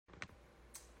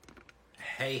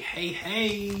Hey, hey,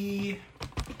 hey.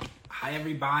 Hi,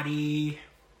 everybody.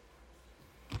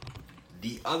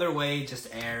 The Other Way just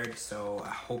aired, so I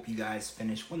hope you guys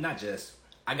finished. Well, not just.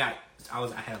 I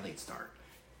had a late start.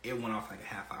 It went off like a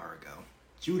half hour ago.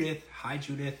 Judith. Hi,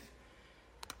 Judith.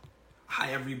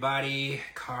 Hi, everybody.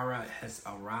 Kara has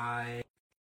arrived.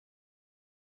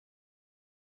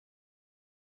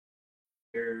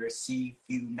 See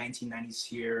few 1990s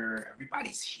here.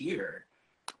 Everybody's here.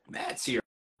 Matt's here.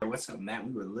 What's up, Matt?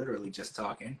 We were literally just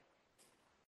talking.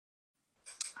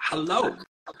 Hello.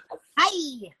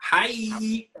 Hi.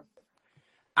 Hi.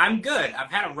 I'm good.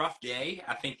 I've had a rough day.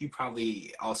 I think you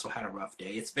probably also had a rough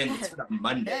day. It's been a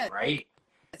Monday, right?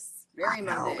 Yes, very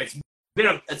Monday.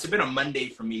 It's been a Monday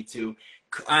for me too.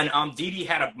 And Dee Dee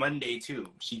had a Monday too.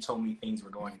 She told me things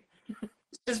were going.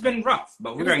 It's been rough,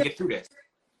 but we're gonna get through this.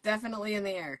 Definitely in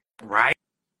the air. Right?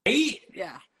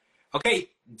 Yeah. Okay,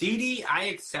 Dee Dee, I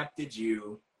accepted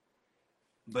you,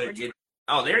 but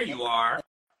there you are.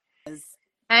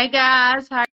 Hey guys,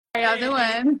 how are y'all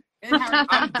doing?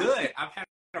 I'm good. I've had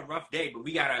a rough day, but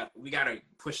we gotta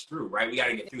push through, right? We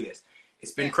gotta get through this.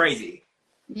 It's been crazy.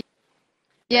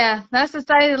 Yeah, that's to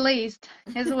say the least.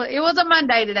 It was a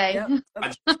Monday today.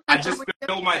 Yep. I just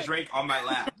spilled my drink on my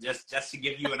lap, just to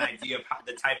give you an idea of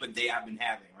the type of day I've been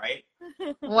having, right?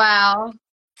 Wow,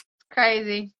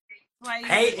 crazy.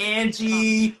 Hey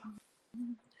Angie.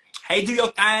 Hey, do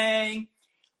your thing.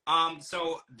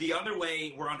 So The Other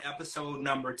Way, we're on episode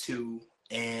number 2,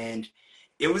 and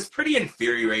it was pretty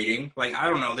infuriating. Like, I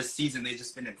don't know, this season they've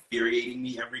just been infuriating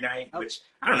me every night, which,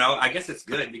 I don't know, I guess it's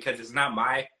good because it's not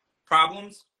my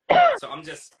problems. So I'm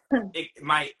just,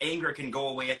 my anger can go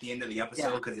away at the end of the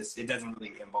episode because it doesn't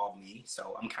really involve me.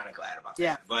 So I'm kind of glad about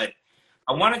that. But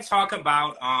I want to talk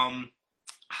about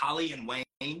Holly and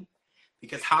Wayne,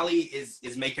 because Holly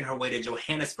is making her way to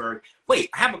Johannesburg. Wait,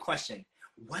 I have a question.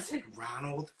 Wasn't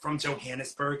Ronald from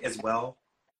Johannesburg as well?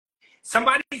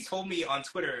 Somebody told me on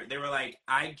Twitter, they were like,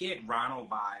 I get Ronald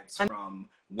vibes from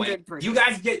Wayne. Do you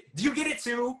get it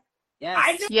too? Yes.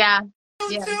 I do Yeah.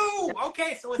 too.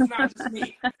 Okay, so it's not just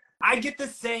me. I get the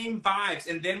same vibes.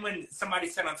 And then when somebody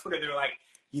said on Twitter, they were like,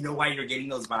 you know why you're getting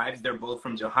those vibes? They're both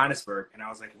from Johannesburg. And I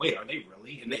was like, wait, are they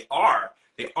really? And they are.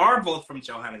 They are both from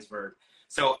Johannesburg.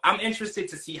 So I'm interested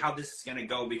to see how this is going to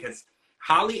go, because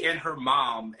Holly and her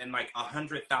mom and like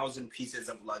 100,000 pieces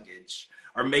of luggage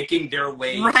are making their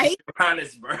way to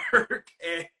Johannesburg.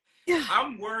 And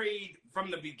I'm worried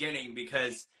from the beginning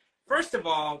because, first of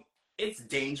all, it's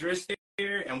dangerous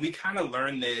there. And we kind of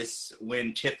learned this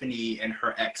when Tiffany and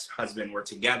her ex-husband were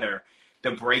together. The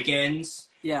break-ins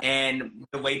and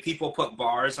the way people put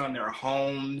bars on their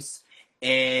homes,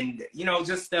 and, you know,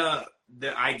 just the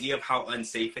idea of how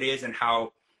unsafe it is and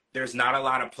how there's not a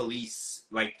lot of police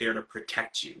like there to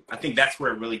protect you. I think that's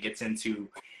where it really gets into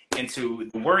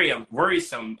the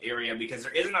worrisome area, because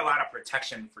there isn't a lot of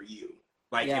protection for you.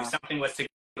 Like if something was to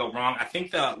go wrong, I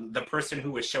think the person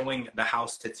who was showing the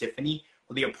house to Tiffany,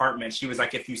 or the apartment, she was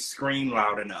like, if you scream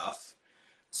loud enough,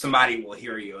 somebody will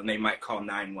hear you and they might call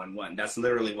 911. That's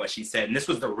literally what she said. And this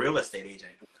was the real estate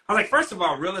agent. I was like, first of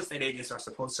all, real estate agents are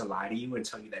supposed to lie to you and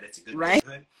tell you that it's a good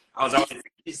neighborhood. I was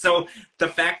always, so the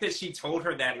fact that she told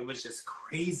her that, it was just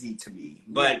crazy to me.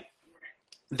 But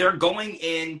they're going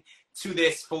in to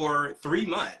this for 3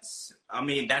 months. I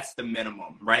mean, that's the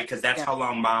minimum, right? Because that's how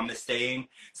long mom is staying.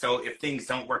 So if things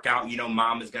don't work out, you know,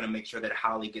 mom is going to make sure that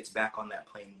Holly gets back on that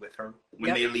plane with her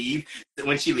when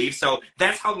she leaves. So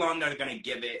that's how long they're going to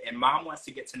give it. And mom wants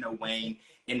to get to know Wayne.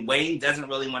 And Wayne doesn't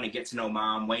really want to get to know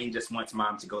mom. Wayne just wants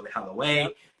mom to go the hell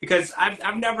away. Because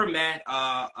I've never met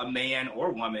a man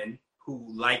or woman who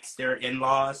likes their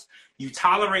in-laws. You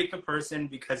tolerate the person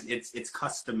because it's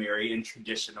customary and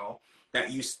traditional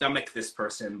that you stomach this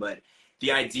person. But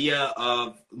the idea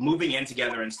of moving in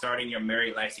together and starting your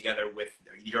married life together with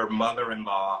your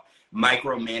mother-in-law,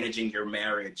 micromanaging your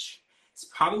marriage, is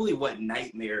probably what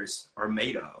nightmares are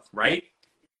made of, right?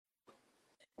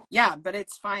 Yeah, but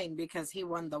it's fine because he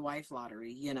won the wife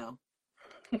lottery, you know.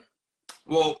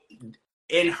 Well,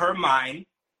 in her mind,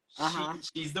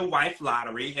 she's the wife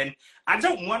lottery. And I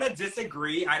don't want to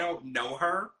disagree. I don't know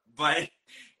her, but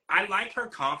I like her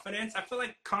confidence. I feel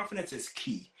like confidence is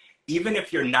key. Even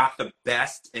if you're not the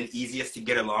best and easiest to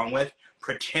get along with,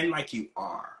 pretend like you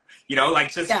are. You know,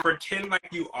 like just pretend like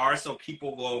you are, so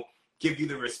people will give you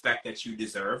the respect that you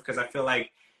deserve. Because I feel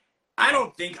like, I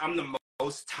don't think I'm the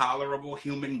most tolerable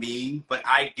human being, but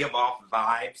I give off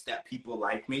vibes that people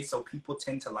like me. So people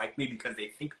tend to like me because they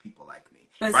think people like me,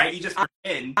 right? You just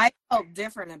pretend. I felt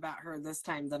different about her this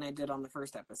time than I did on the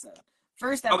first episode.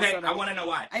 Okay, I want to know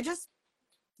why. I just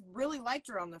really liked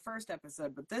her on the first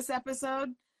episode, but this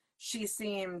episode, she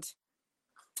seemed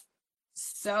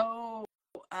so,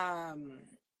 I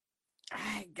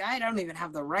don't even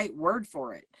have the right word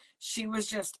for it. She was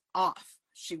just off.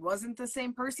 She wasn't the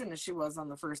same person as she was on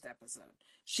the first episode.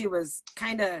 She was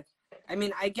kind of, I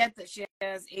mean, I get that she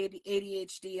has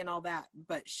ADHD and all that,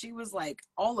 but she was like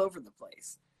all over the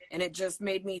place. And it just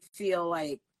made me feel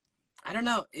like, I don't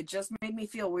know, it just made me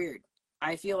feel weird.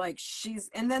 I feel like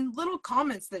and then little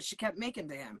comments that she kept making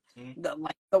to him,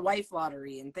 like the wife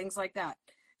lottery and things like that.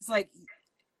 It's like,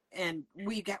 and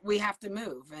we have to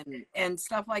move and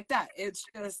stuff like that. It's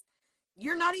just,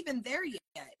 you're not even there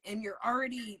yet, and you're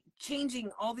already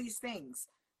changing all these things.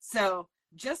 So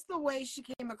just the way she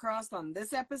came across on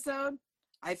this episode,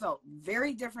 I felt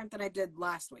very different than I did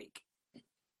last week.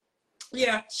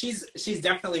 Yeah, she's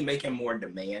definitely making more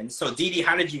demands. So Dee Dee,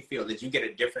 how did you feel? Did you get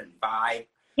a different vibe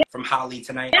from Holly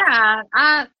tonight? Yeah,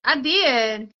 I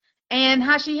did. And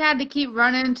how she had to keep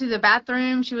running to the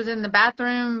bathroom. She was in the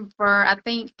bathroom for, I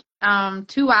think,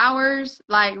 2 hours,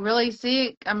 like really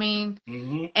sick. I mean,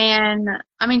 and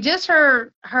I mean, just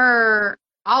her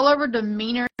all over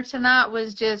demeanor tonight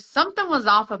was just, something was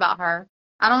off about her.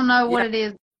 I don't know what it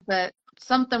is, but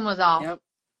something was off. Yep.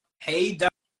 Hey,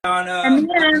 Donna. And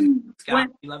then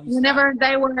whenever Scott.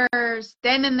 they were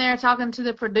standing there talking to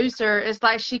the producer, it's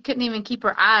like she couldn't even keep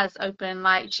her eyes open,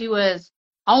 like she was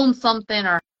on something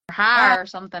or high or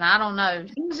something. I don't know.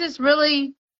 She was just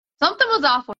really, something was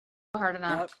off with her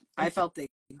tonight. Yep. I felt the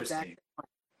exact.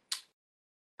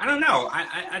 I don't know.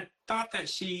 I thought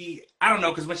that I don't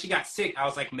know, because when she got sick, I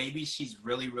was like, maybe she's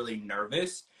really, really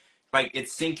nervous. Like,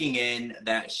 it's sinking in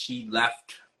that she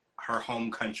left her home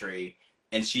country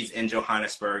and she's in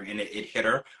Johannesburg, and it hit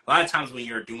her. A lot of times when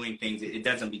you're doing things, it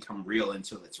doesn't become real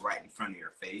until it's right in front of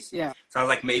your face. Yeah. So I was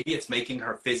like, maybe it's making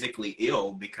her physically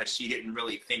ill because she didn't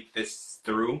really think this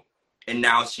through. And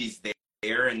now she's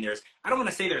there, and I don't want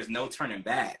to say there's no turning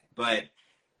back, but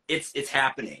it's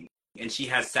happening. And she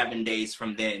has 7 days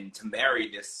from then to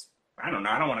marry this, I don't know,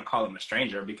 I don't want to call him a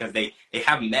stranger because they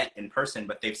have met in person,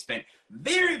 but they've spent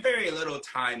very, very little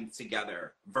time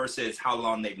together versus how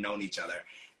long they've known each other.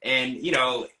 And, you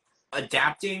know,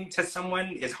 adapting to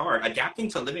someone is hard. Adapting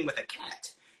to living with a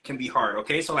cat can be hard,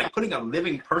 okay? So, like, putting a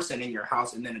living person in your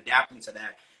house and then adapting to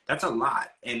that, that's a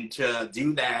lot. And to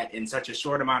do that in such a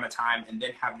short amount of time and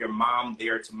then have your mom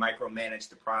there to micromanage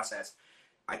the process,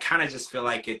 I kind of just feel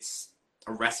like it's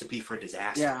a recipe for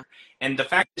disaster. Yeah. And the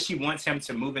fact that she wants him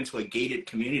to move into a gated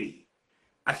community,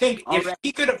 I think if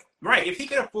he could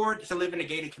afford to live in a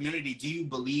gated community, do you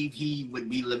believe he would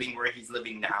be living where he's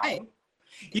living now? Right.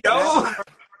 You know?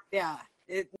 Yeah.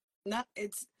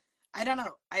 I don't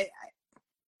know.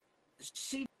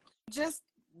 She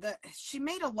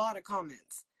made a lot of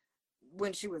comments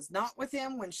when she was not with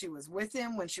him, when she was with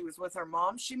him, when she was with her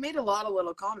mom. She made a lot of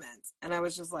little comments, and I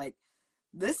was just like,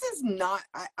 this is not,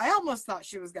 I almost thought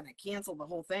she was going to cancel the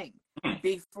whole thing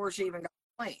before she even got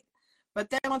on the plane. But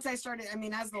then once I started, I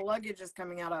mean, as the luggage is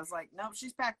coming out, I was like, nope,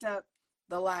 she's packed up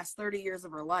the last 30 years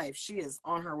of her life. She is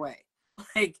on her way.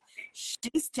 Like,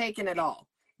 she's taken it all.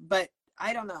 But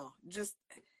I don't know, just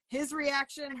his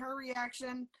reaction, her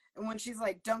reaction, and when she's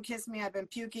like, don't kiss me, I've been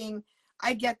puking.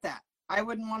 I get that. I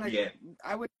wouldn't want to,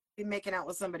 I wouldn't be making out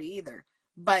with somebody either.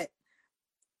 But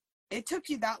it took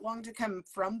you that long to come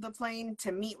from the plane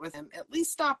to meet with him. At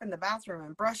least stop in the bathroom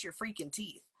and brush your freaking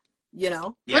teeth, you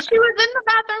know? Yeah. Well, she was in the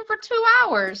bathroom for 2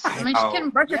 hours. I mean, she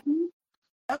couldn't brush her teeth.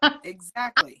 Yep,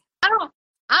 exactly. I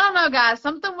don't know, guys.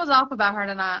 Something was off about her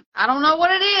tonight. I don't know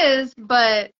what it is,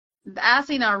 but I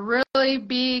seen a really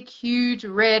big, huge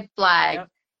red flag. Yep.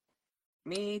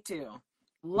 Me too.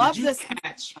 Love this.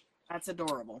 That's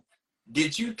adorable.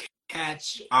 Did you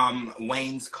catch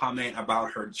Wayne's comment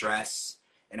about her dress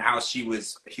and how he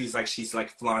was like, she's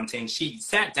like flaunting? She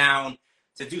sat down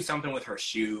to do something with her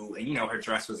shoe, and, you know, her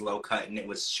dress was low cut and it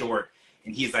was short.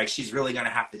 And he's like, she's really going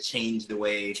to have to change the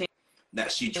way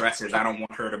that she dresses. I don't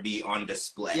want her to be on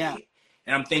display. Yeah.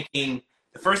 And I'm thinking,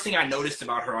 the first thing I noticed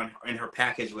about her in her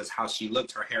package was how she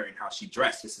looked, her hair, and how she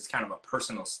dressed. This is kind of a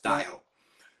personal style.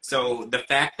 So the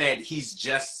fact that he's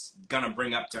just going to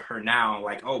bring up to her now,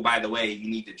 like, oh, by the way, you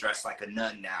need to dress like a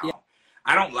nun now. Yeah.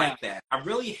 I don't like that. I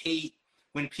really hate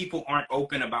when people aren't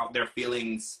open about their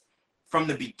feelings from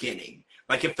the beginning.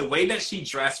 Like, if the way that she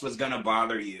dressed was going to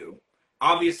bother you,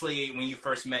 obviously when you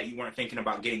first met, you weren't thinking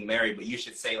about getting married, but you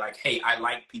should say, like, hey, I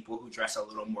like people who dress a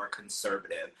little more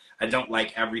conservative. I don't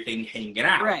like everything hanging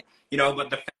out. Right. You know,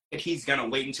 but the fact that he's going to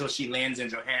wait until she lands in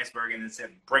Johannesburg and then said,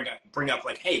 bring up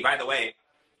like, hey, by the way,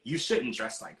 you shouldn't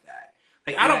dress like that.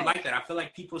 Like, I don't like that. I feel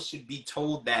like people should be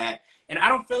told that. And I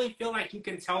don't really feel like you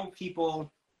can tell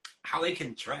people how they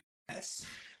can dress.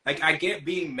 Like, I get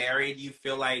being married, you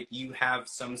feel like you have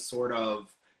some sort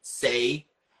of say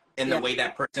in the way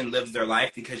that person lives their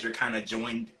life, because you're kind of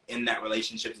joined in that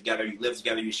relationship together. You live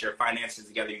together, you share finances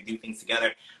together, you do things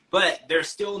together, but they're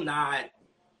still not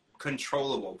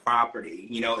controllable property.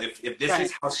 You know, if this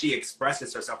is how she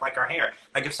expresses herself, like her hair,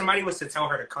 like if somebody was to tell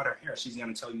her to cut her hair, she's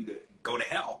going to tell you to go to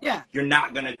hell. Yeah. You're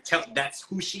not going to tell. That's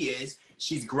who she is.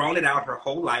 She's grown it out her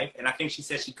whole life. And I think she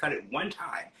said she cut it one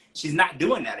time. She's not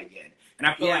doing that again. And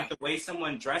I feel like the way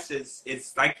someone dresses,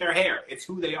 it's like their hair. It's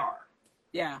who they are.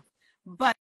 Yeah.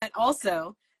 But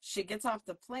also, she gets off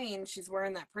the plane, she's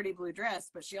wearing that pretty blue dress,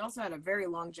 but she also had a very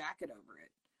long jacket over it.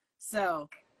 So,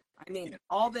 I mean,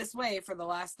 all this way for the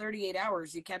last 38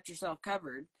 hours, you kept yourself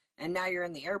covered, and now you're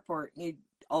in the airport, and you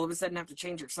all of a sudden have to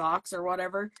change your socks or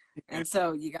whatever. And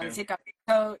so you got to take off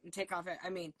your coat and take off it. I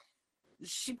mean,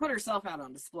 she put herself out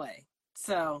on display.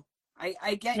 So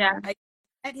I get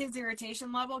his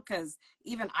irritation level, because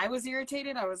even I was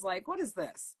irritated. I was like, what is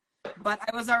this? But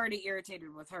I was already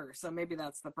irritated with her, so maybe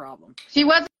that's the problem. She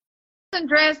wasn't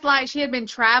dressed like she had been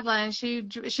traveling. She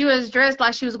was dressed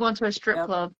like she was going to a strip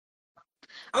club.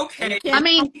 Okay. I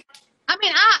mean, I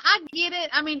get it.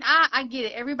 I mean, I get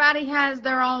it. Everybody has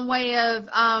their own way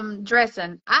of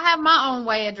dressing. I have my own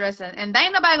way of dressing, and there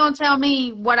ain't nobody gonna tell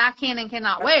me what I can and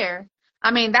cannot wear.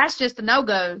 I mean, that's just a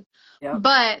no-go. Yep.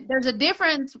 But there's a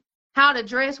difference how to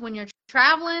dress when you're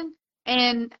traveling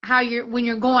and when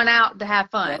you're going out to have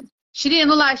fun. Yep. She didn't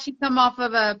look like she come off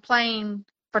of a plane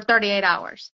for 38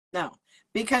 hours. No,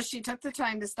 because she took the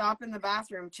time to stop in the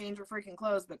bathroom, change her freaking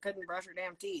clothes, but couldn't brush her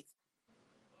damn teeth.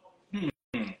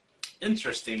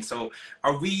 Interesting. So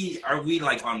are we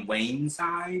like on Wayne's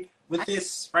side with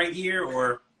this right here,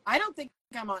 or? I don't think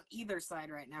I'm on either side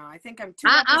right now. I think I'm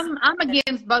I'm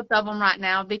against both of them right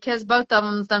now, because both of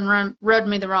them done rubbed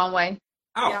me the wrong way.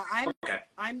 Oh, yeah,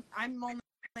 I'm only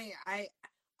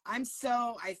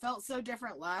I felt so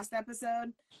different last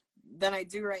episode than I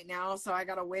do right now, so I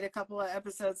gotta wait a couple of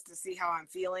episodes to see how I'm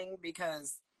feeling,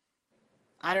 because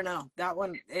I don't know, that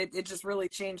one it just really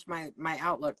changed my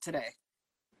outlook today.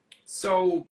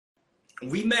 So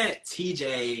we met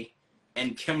TJ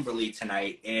and Kimberly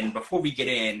tonight, and before we get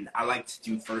in, I like to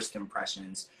do first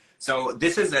impressions. So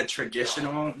this is a not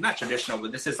traditional,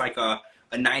 but this is like a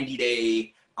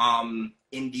 90-day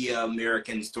India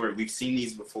American story. We've seen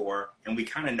these before, and we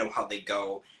kind of know how they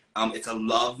go. It's a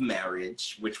love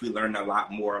marriage, which we learned a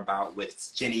lot more about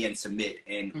with Jenny and Sumit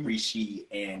and Rishi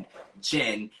and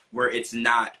Jen, where it's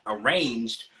not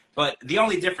arranged. But the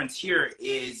only difference here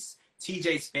is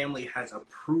TJ's family has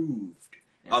approved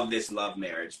of this love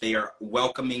marriage. They are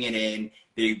welcoming it in.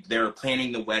 They're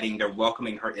planning the wedding. They're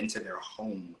welcoming her into their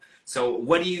home. So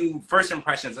what do you, first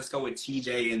impressions, let's go with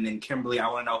TJ and then Kimberly. I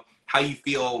want to know how you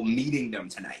feel meeting them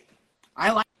tonight.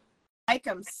 I like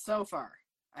them so far.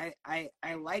 I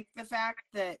like the fact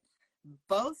that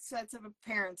both sets of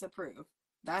parents approve.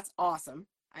 That's awesome.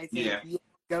 I think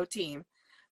go team.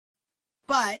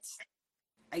 But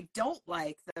I don't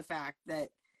like the fact that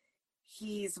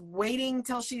he's waiting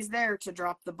till she's there to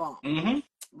drop the bomb.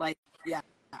 Like,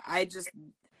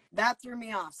 that threw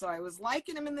me off. So I was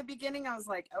liking him in the beginning. I was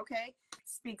like, okay,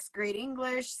 speaks great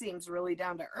English, seems really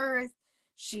down to earth.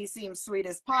 She seems sweet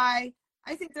as pie.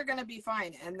 I think they're going to be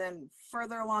fine. And then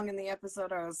further along in the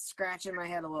episode, I was scratching my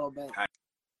head a little bit. I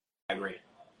agree.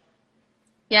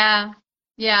 Yeah.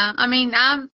 I mean,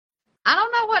 I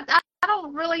don't know what, I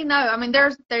don't really know. I mean,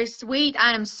 they're sweet.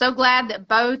 I am so glad that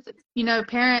both,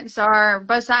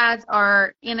 both sides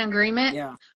are in agreement.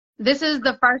 Yeah. This is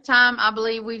the first time I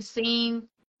believe we've seen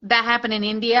that happen in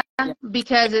India,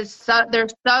 because they're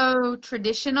so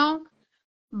traditional.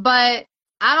 But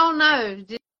I don't know.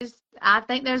 I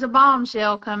think there's a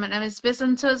bombshell coming. I mean, it's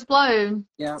fixing to explode.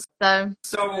 Yeah. So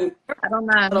I don't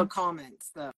know. Little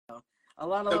comments though. A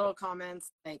lot of little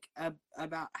comments like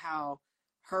about how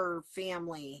her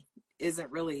family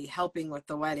isn't really helping with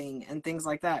the wedding and things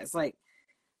like that. It's like,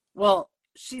 well,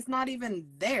 she's not even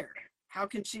there. How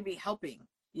can she be helping?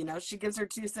 She gives her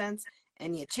 2 cents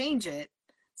and you change it.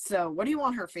 So what do you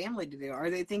want her family to do?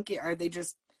 Are they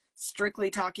just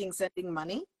strictly sending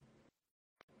money?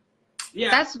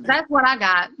 Yeah. That's what I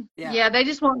got. Yeah, they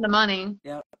just want the money.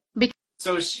 Yep.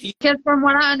 Because from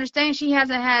what I understand, she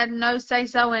hasn't had no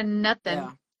say-so in nothing.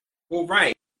 Yeah. Well,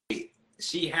 right.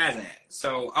 She hasn't.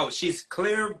 So, she's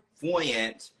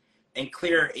clairvoyant and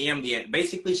clairambient.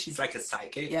 Basically, she's like a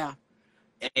psychic. Yeah.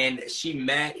 And she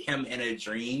met him in a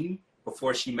dream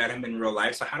before she met him in real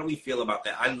life. So how do we feel about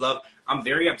that? I'm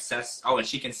very obsessed. Oh, and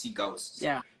she can see ghosts.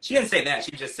 Yeah. She didn't say that.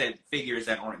 She just said figures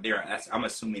that aren't there. I'm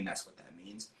assuming that's what that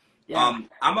means. Yeah.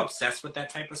 I'm obsessed with that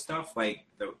type of stuff, like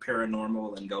the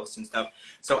paranormal and ghosts and stuff.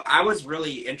 So I was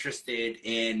really interested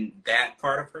in that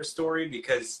part of her story,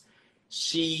 because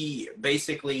she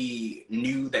basically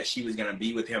knew that she was going to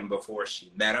be with him before she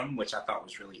met him, which I thought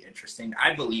was really interesting.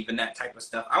 I believe in that type of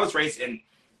stuff. I was raised in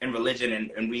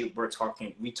religion, and we were taught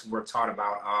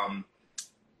about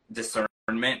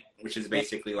discernment, which is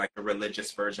basically like a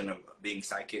religious version of being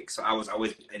psychic. So I was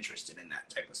always interested in that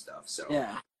type of stuff. So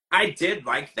Yeah. I did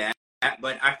like that,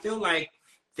 but I feel like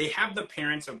they have the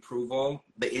parents' approval,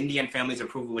 the Indian family's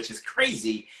approval, which is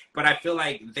crazy, but I feel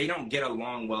like they don't get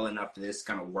along well enough that it's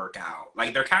gonna work out.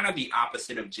 Like, they're kind of the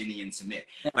opposite of Jenny and Sumit.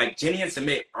 Like, Jenny and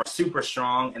Sumit are super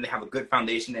strong, and they have a good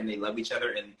foundation, and they love each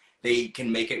other, and they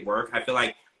can make it work. I feel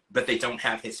like, but they don't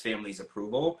have his family's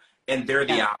approval, and they're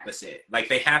the opposite. Like,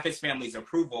 they have his family's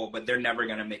approval, but they're never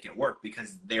gonna make it work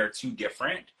because they're too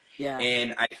different. Yeah.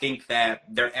 And I think that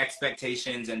their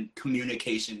expectations and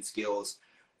communication skills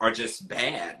are just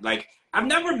bad. Like, I've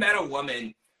never met a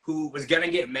woman who was gonna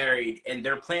get married and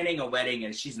they're planning a wedding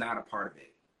and she's not a part of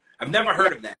it. I've never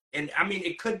heard of that. And I mean,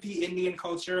 it could be Indian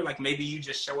culture. Like, maybe you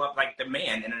just show up like the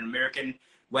man in an American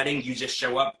wedding. You just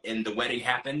show up and the wedding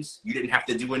happens. You didn't have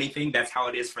to do anything. That's how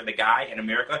it is for the guy in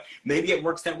America. Maybe it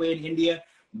works that way in India,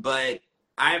 but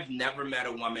I've never met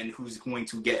a woman who's going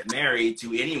to get married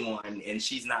to anyone and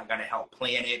she's not going to help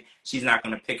plan it. She's not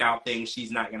going to pick out things. She's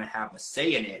not going to have a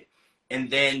say in it. And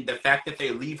then the fact that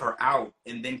they leave her out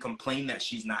and then complain that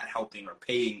she's not helping or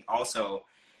paying also,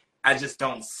 I just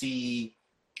don't see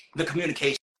the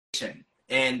communication.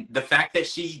 And the fact that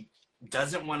she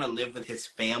doesn't want to live with his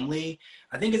family,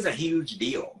 I think is a huge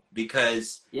deal,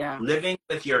 because living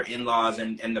with your in-laws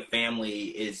and the family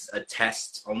is a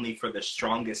test only for the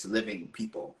strongest living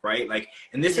people, right? Like,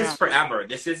 and this is forever.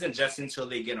 This isn't just until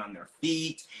they get on their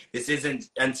feet. This isn't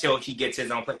until he gets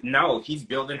his own place. No, he's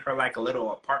building her like a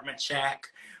little apartment shack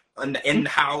in the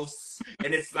house.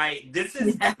 And it's like, this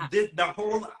is the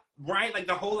whole, right? Like,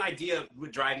 the whole idea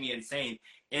would drive me insane.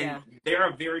 And they're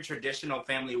a very traditional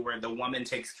family where the woman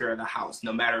takes care of the house,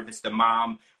 no matter if it's the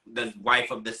mom, the wife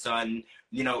of the son.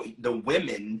 You know, the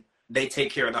women, they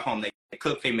take care of the home. They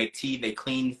cook, they make tea, they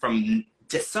clean from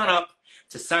sun up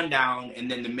to sundown, and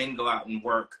then the men go out and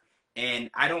work. And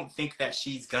I don't think that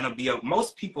she's gonna be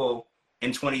most people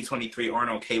in 2023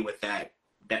 aren't okay with that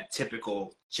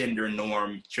typical gender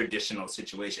norm traditional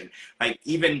situation. Like,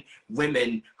 even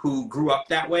women who grew up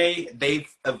that way, they've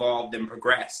evolved and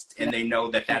progressed, and they know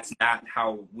that that's not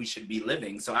how we should be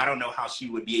living. So I don't know how she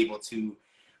would be able to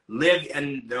live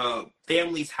in the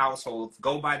family's household,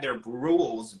 go by their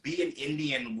rules, be an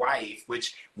Indian wife,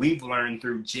 which we've learned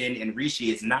through Jen and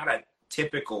Rishi is not a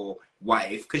typical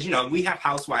wife, because, you know, we have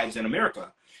housewives in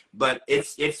America, but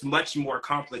it's much more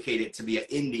complicated to be an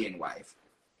Indian wife.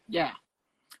 Yeah.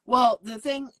 Well, the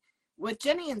thing with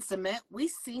Jenny and Sumit,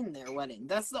 we've seen their wedding.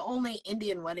 That's the only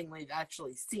Indian wedding we've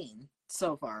actually seen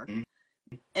so far. Mm-hmm.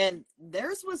 And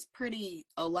theirs was pretty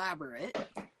elaborate.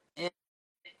 And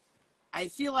I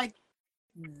feel like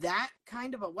that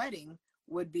kind of a wedding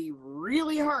would be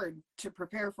really hard to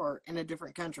prepare for in a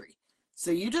different country. So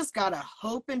you just got to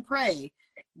hope and pray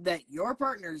that your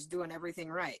partner's doing everything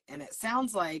right. And it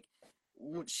sounds like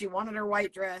she wanted her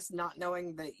white dress, not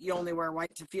knowing that you only wear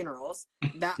white to funerals.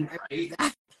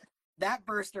 That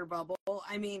burst her bubble.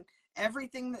 I mean,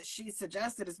 everything that she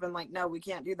suggested has been like, no, we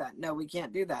can't do that. No, we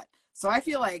can't do that. So I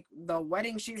feel like the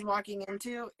wedding she's walking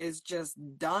into is just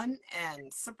done,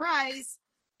 and surprise.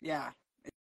 Yeah.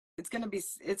 It's gonna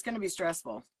be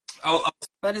stressful.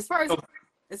 But as far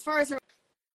as her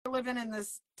living in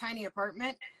this tiny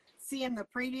apartment, seeing the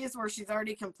previews where she's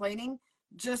already complaining,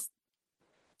 just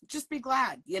be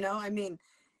glad, you know? I mean,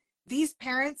 these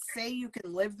parents say you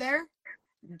can live there.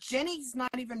 Jenny's not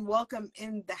even welcome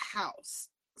in the house.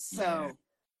 So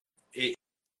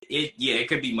it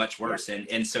could be much worse. And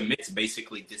Sumit's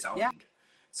basically disowned. Yeah.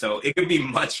 So it could be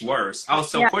much worse.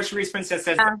 Also, Portuguese Princess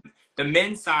says the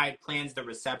men's side plans the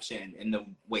reception and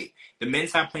the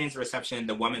men's side plans the reception and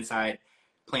the women's side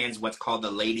plans what's called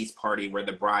the ladies' party, where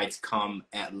the brides come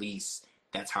at least.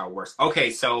 That's how it works. Okay,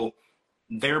 so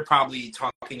they're probably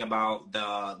talking about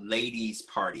the ladies'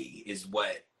 party is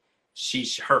what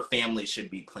her family should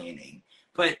be planning.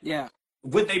 But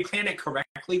would they plan it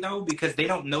correctly though? Because they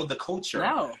don't know the culture.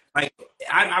 No. Like,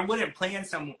 I wouldn't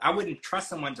trust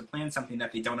someone to plan something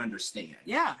that they don't understand.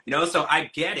 Yeah. You know, so I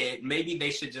get it. Maybe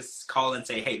they should just call and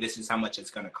say, hey, this is how much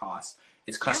it's gonna cost.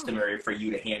 It's customary for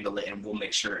you to handle it, and we'll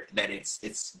make sure that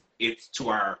it's to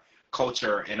our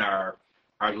culture and our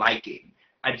liking.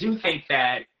 I do think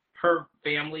that her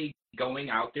family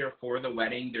going out there for the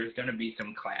wedding, there's going to be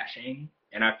some clashing.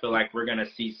 And I feel like we're going to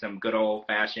see some good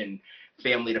old-fashioned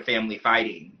family-to-family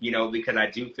fighting, you know, because I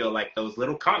do feel like those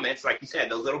little comments, like you said,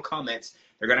 those little comments,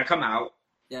 they're going to come out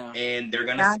and they're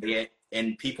going to say it.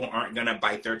 and people aren't going to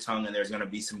bite their tongue, and there's going to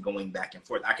be some going back and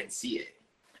forth. I can see it.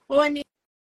 Well, I mean,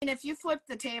 if you flip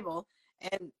the table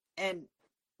and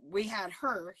we had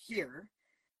her here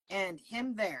and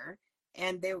him there,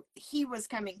 and he was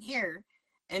coming here,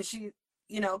 and she,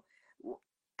 you know,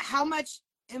 how much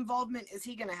involvement is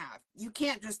he going to have? You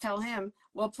can't just tell him,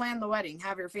 well, plan the wedding,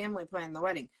 have your family plan the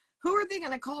wedding. Who are they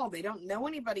going to call? They don't know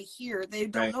anybody here. They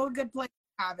don't know a good place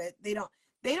to have it. They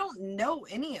don't know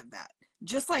any of that.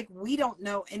 Just like we don't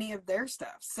know any of their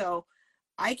stuff. So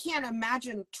I can't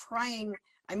imagine trying.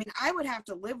 I mean, I would have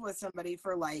to live with somebody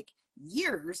for like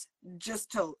years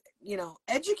just to, you know,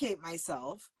 educate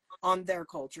myself on their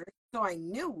culture, so I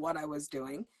knew what I was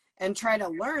doing, and try to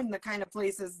learn the kind of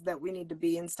places that we need to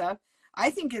be and stuff. I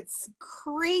think it's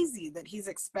crazy that he's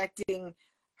expecting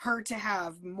her to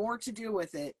have more to do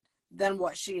with it than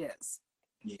what she is,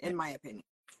 in my opinion.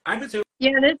 I do too.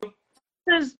 Yeah,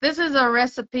 this is a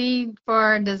recipe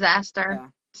for disaster. Yeah.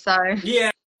 So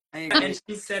yeah. I agree. And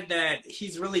she said that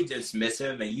he's really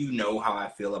dismissive, and you know how I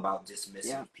feel about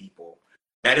dismissive people.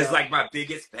 That is like my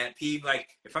biggest pet peeve.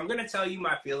 Like, if I'm gonna tell you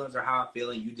my feelings or how I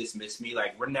feel and you dismiss me,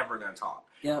 like, we're never gonna talk.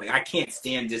 Like, I can't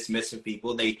stand dismissive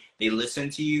people. They listen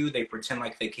to you, they pretend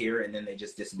like they care, and then they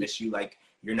just dismiss you like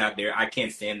you're not there. I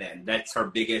can't stand that. And that's her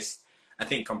biggest, I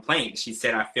think, complaint. She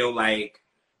said, I feel like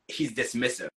he's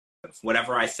dismissive.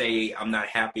 Whatever I say I'm not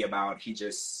happy about, he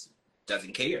just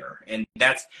doesn't care. And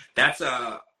that's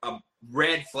a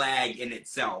red flag in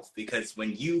itself, because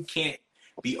when you can't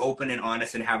be open and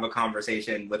honest and have a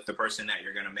conversation with the person that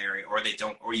you're going to marry, or they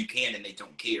don't, or you can and they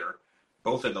don't care,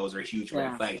 both of those are huge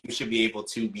red flags. You should be able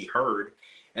to be heard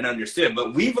and understood.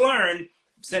 But we've learned,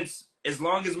 since as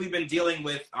long as we've been dealing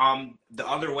with the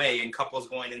other way and couples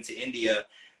going into India,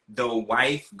 the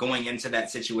wife going into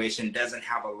that situation doesn't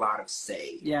have a lot of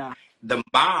say. The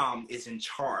mom is in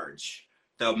charge.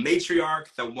 The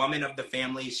matriarch, the woman of the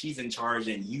family, she's in charge,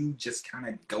 and you just kind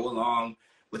of go along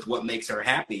with what makes her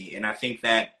happy. And I think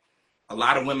that a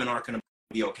lot of women aren't going to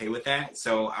be okay with that.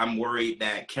 So I'm worried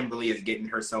that Kimberly is getting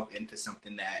herself into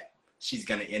something that she's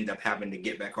going to end up having to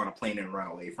get back on a plane and run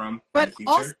away from in the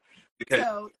future.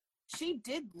 Also, she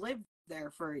did live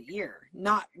there for a year,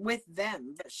 not with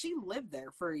them, but she lived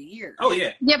there for a year. Oh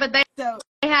yeah. Yeah, but they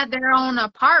had their own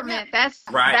apartment. That's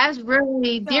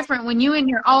really different. When you in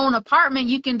your own apartment,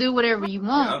 you can do whatever you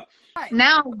want.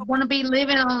 Now, want to be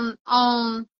living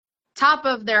on top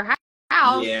of their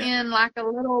house in like a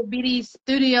little bitty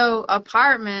studio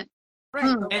apartment.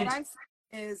 Right. But what I'm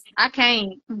saying is, I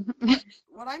can't.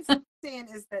 What I'm saying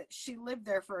is that she lived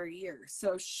there for a year,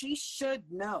 so she should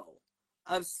know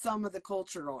of some of the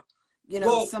cultural, you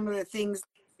know, some of the things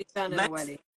done in the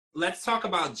wedding. Let's talk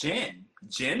about Jen.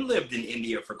 Jen lived in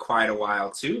India for quite a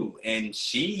while too, and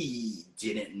she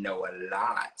didn't know a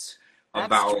lot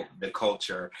about the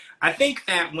culture. I think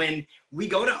that when we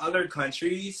go to other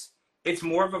countries, it's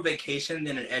more of a vacation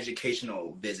than an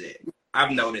educational visit.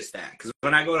 I've noticed that, because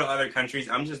when I go to other countries,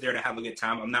 I'm just there to have a good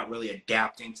time. I'm not really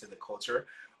adapting to the culture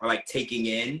or like taking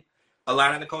in a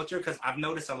lot of the culture, because I've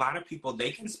noticed a lot of people,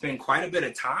 they can spend quite a bit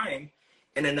of time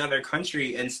in another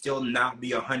country and still not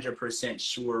be 100%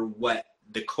 sure what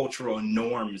the cultural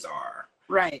norms are.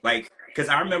 Right. Like, because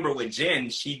I remember with Jen,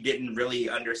 she didn't really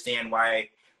understand why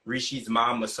Rishi's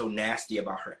mom was so nasty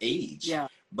about her age. Yeah.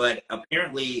 But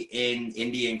apparently in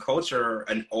Indian culture,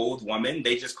 an old woman,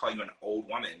 they just call you an old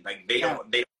woman. Like, they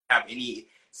don't have any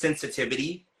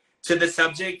sensitivity to the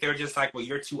subject. They're just like, well,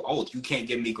 you're too old. You can't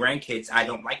give me grandkids. I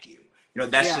don't like you. You know,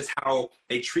 that's just how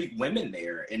they treat women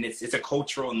there. And it's a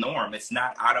cultural norm. It's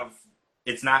not out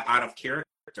of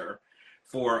character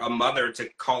for a mother to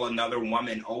call another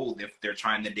woman old if they're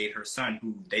trying to date her son,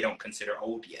 who they don't consider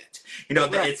old yet. You know,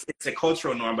 it's a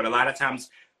cultural norm, but a lot of times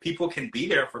people can be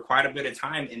there for quite a bit of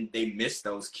time and they miss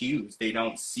those cues. They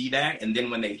don't see that. And then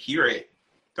when they hear it,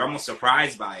 they're almost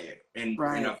surprised by it and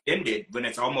offended, when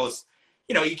it's almost,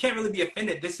 you know, you can't really be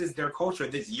offended. This is their culture.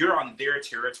 You're on their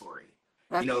territory.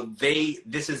 You know,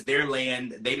 this is their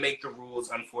land. They make the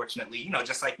rules, unfortunately. You know,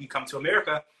 just like you come to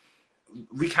America,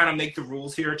 we kind of make the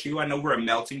rules here too. I know we're a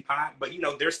melting pot, but, you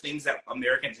know, there's things that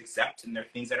Americans accept and there are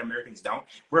things that Americans don't.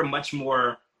 We're much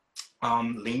more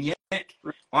lenient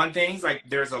on things. Like,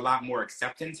 there's a lot more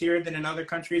acceptance here than in other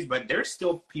countries, but there's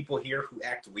still people here who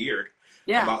act weird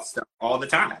about stuff all the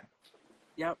time.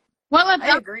 Yep. Well,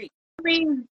 I agree. I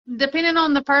mean, depending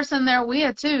on the person they're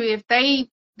with too, if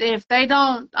they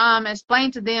don't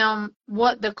explain to them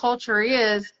what the culture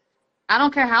is, I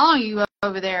don't care how long you are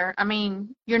over there. I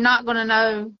mean, you're not going to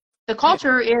know the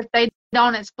culture if they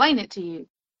don't explain it to you.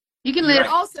 You can live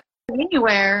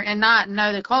anywhere and not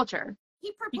know the culture.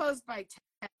 He proposed by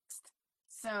text,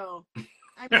 so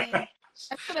I mean,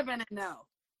 That should have been a no.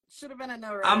 Should have been a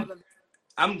no right I'm, out of the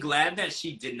I'm glad that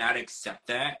she did not accept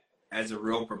that as a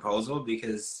real proposal,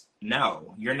 because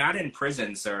no, you're not in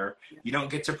prison, sir. You don't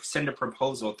get to send a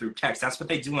proposal through text. That's what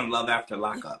they do in Love After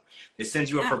Lockup. They send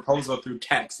you a proposal through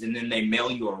text and then they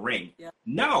mail you a ring. Yeah.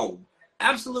 No,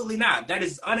 absolutely not. That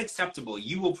is unacceptable.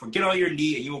 You will get on your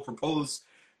knee and you will propose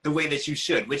the way that you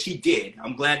should, which he did.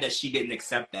 I'm glad that she didn't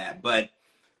accept that. But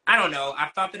I don't know. I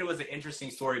thought that it was an interesting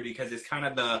story because it's kind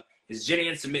of it's Jenny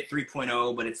and Submit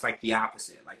 3.0, but it's like the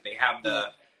opposite. Like they have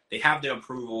the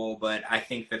approval, but I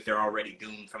think that they're already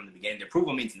doomed from the beginning. The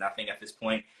approval means nothing at this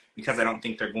point because I don't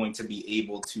think they're going to be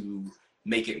able to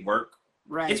make it work.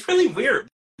 right. It's really weird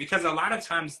because a lot of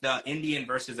times the Indian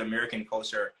versus American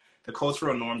culture, the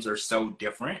cultural norms are so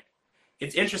different.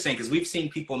 It's interesting because we've seen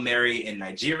people marry in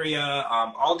Nigeria,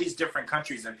 all these different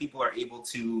countries, and people are able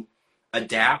to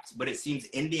adapt, but it seems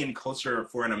Indian culture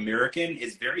for an American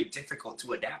is very difficult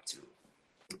to adapt to.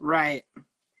 Right.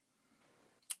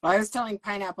 Well, I was telling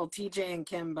Pineapple TJ and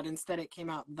Kim, but instead it came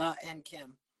out the and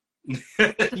Kim.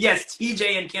 Yes,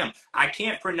 TJ and Kim. I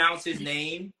can't pronounce his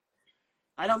name.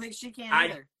 I don't think she can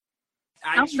either.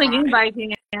 I don't think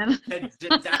anybody can.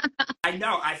 I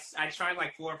know. I tried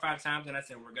like 4 or 5 times, and I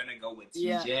said we're gonna go with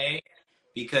TJ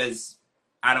because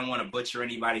I don't want to butcher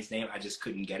anybody's name. I just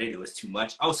couldn't get it. It was too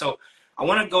much. Oh, so I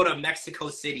want to go to Mexico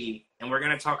City, and we're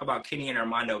gonna talk about Kenny and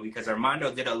Armando because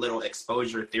Armando did a little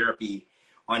exposure therapy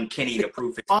on Kenny to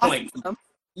prove his point.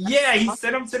 Yeah, he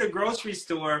sent him to the grocery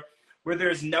store where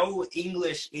there's no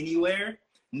English anywhere.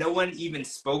 No one even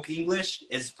spoke English,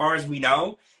 as far as we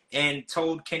know, and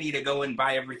told Kenny to go and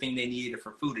buy everything they needed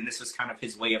for food. And this was kind of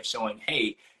his way of showing,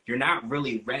 hey, you're not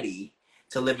really ready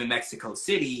to live in Mexico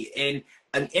City. And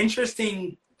an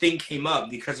interesting thing came up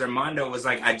because Armando was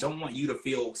like, I don't want you to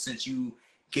feel, since you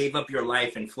gave up your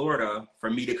life in Florida for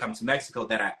me to come to Mexico,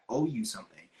 that I owe you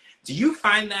something. Do you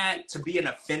find that to be an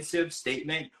offensive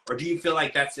statement, or do you feel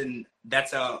like that's a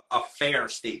fair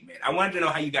statement? I wanted to know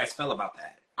how you guys felt about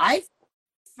that. I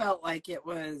felt like it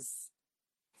was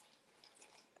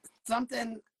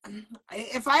something.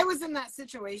 If I was in that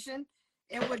situation,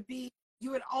 it would be, you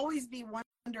would always be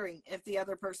wondering if the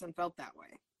other person felt that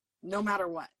way, no matter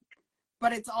what.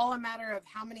 But it's all a matter of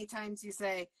how many times you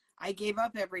say, I gave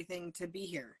up everything to be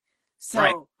here.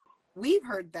 So we've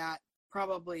heard that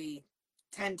probably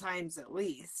 10 times at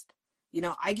least. You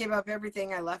know, I gave up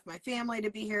everything. I left my family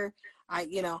to be here.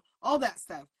 All that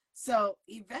stuff. So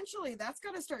eventually that's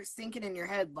got to start sinking in your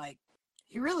head. Like,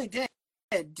 he really did.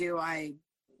 Do I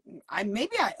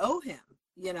maybe I owe him,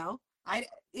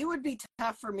 it would be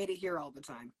tough for me to hear all the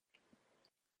time.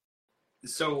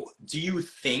 So do you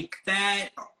think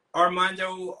that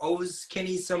Armando owes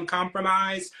Kenny some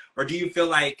compromise, or do you feel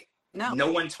like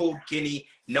no one told Kenny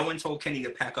to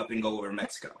pack up and go over to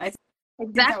Mexico?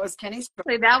 Exactly. That was Kenny's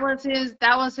choice.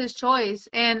 That was his choice.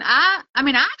 And I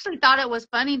actually thought it was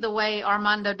funny the way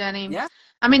Armando done him. Yeah.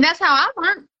 I mean, that's how I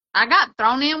learned. I got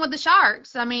thrown in with the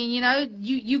sharks. I mean,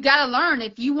 you got to learn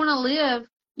if you want to live,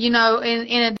 in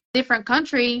a different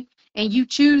country and you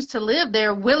choose to live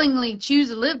there, willingly choose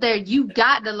to live there, you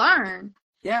got to learn.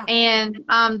 Yeah. And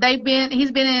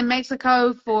he's been in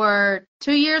Mexico for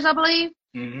 2 years, I believe.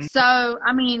 Mm-hmm. So,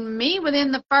 I mean, me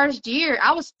within the first year,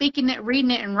 I was speaking it,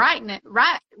 reading it, and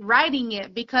writing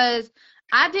it because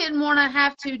I didn't want to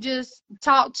have to just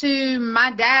talk to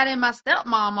my dad and my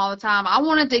stepmom all the time. I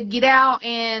wanted to get out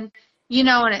and,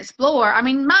 and explore. I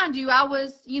mean, mind you, I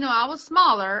was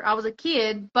smaller. I was a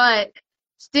kid, but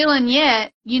still and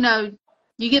yet, you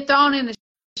get thrown in the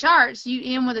sharks,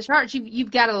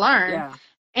 you've got to learn. Yeah.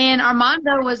 And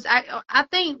Armando was, I don't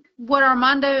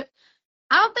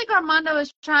think Armando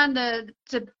is trying to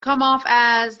come off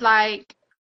as like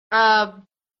butthole.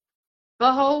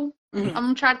 Mm-hmm. I'm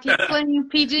gonna try to keep playing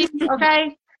PG,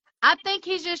 okay? I think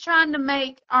he's just trying to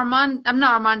make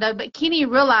Kenny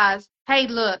realize, hey,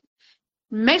 look,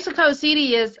 Mexico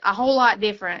City is a whole lot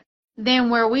different than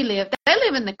where we live. They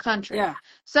live in the country. Yeah.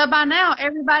 So by now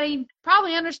everybody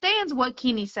probably understands what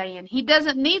Kenny's saying. He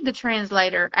doesn't need the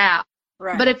translator out.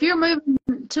 Right. But if you're moving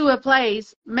to a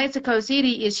place, Mexico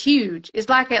City is huge. It's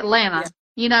like Atlanta,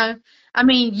 I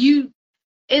mean,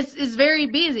 it's very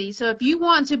busy. So if you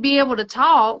want to be able to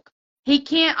talk, he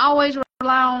can't always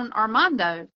rely on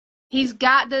Armando. He's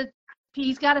got to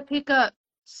pick up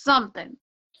something.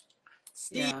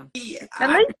 Yeah. At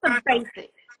least the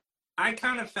basics. I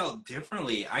kind of felt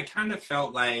differently. I kind of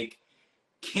felt like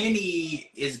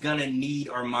Kenny is gonna need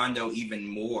Armando even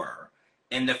more.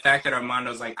 And the fact that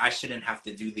Armando's like, I shouldn't have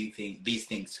to do these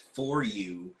things for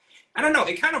you. I don't know.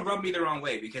 It kind of rubbed me the wrong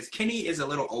way because Kenny is a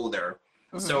little older.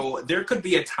 Mm-hmm. So there could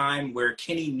be a time where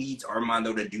Kenny needs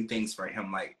Armando to do things for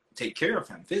him, like take care of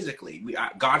him physically.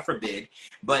 God forbid.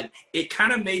 But it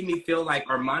kind of made me feel like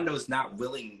Armando's not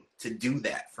willing to do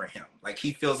that for him. Like,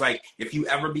 he feels like, if you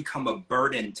ever become a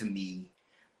burden to me,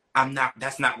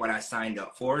 that's not what I signed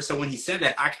up for. So when he said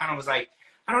that, I kind of was like,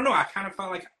 I don't know. I kind of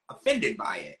felt like offended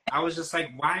by it. I was just like,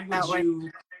 why would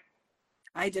you?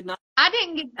 I did not. I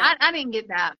didn't get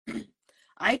that.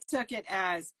 I took it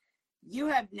as, you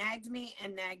have nagged me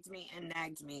and nagged me and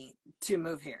nagged me to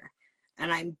move here.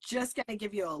 And I'm just going to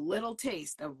give you a little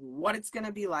taste of what it's going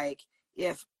to be like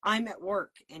if I'm at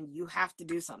work and you have to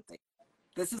do something.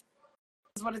 This is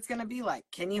what it's going to be like.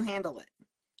 Can you handle it?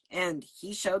 And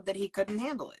he showed that he couldn't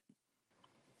handle it.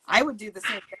 I would do the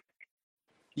same thing.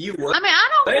 You would? I mean, I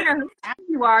don't care who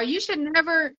you are. You should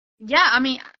never. Yeah, I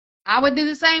mean, I would do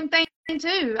the same thing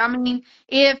too. I mean,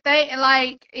 if they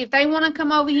want to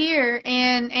come over here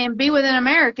and be with an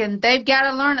American, they've got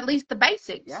to learn at least the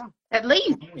basics. Yeah. At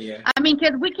least. Yeah. I mean,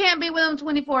 because we can't be with them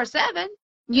 24/7.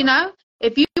 You know,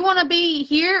 if you want to be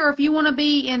here or if you want to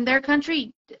be in their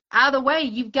country, either way,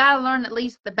 you've got to learn at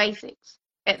least the basics.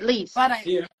 At least. But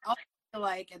I also feel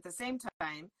like at the same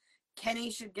time,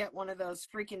 Kenny should get one of those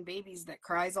freaking babies that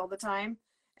cries all the time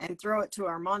and throw it to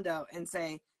Armando and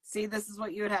say, see, this is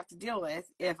what you would have to deal with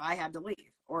if I had to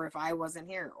leave, or if I wasn't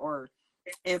here, or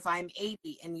if I'm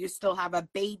 80 and you still have a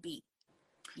baby,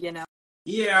 you know?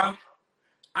 Yeah.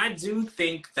 I do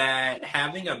think that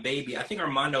having a baby, I think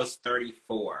Armando's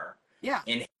 34. Yeah.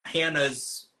 And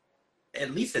Hannah's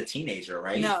at least a teenager,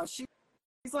 right? No, she's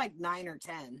like 9 or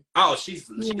 10. Oh, she's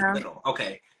little.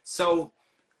 Okay. So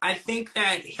I think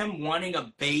that him wanting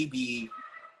a baby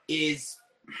is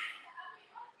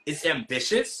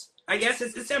ambitious. I guess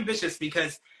it's ambitious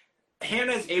because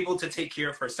Hannah is able to take care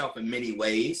of herself in many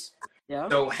ways. Yeah.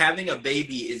 So having a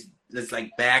baby is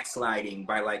like backsliding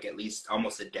by like at least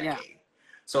almost a decade. Yeah.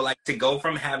 So like to go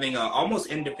from having a almost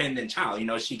independent child, you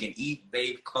know, she can eat,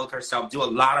 bathe, clothe herself, do a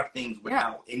lot of things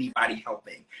without anybody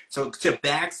helping. So to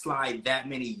backslide that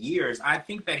many years, I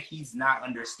think that he's not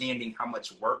understanding how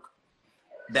much work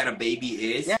that a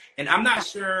baby is. Yeah. And I'm not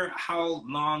sure how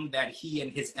long that he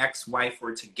and his ex-wife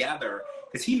were together,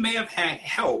 because he may have had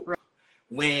help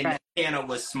when Hannah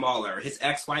was smaller. His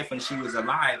ex-wife, when she was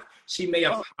alive, she may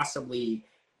have possibly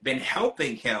been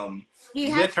helping him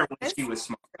with her when she was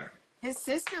smaller. His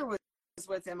sister was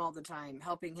with him all the time,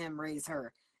 helping him raise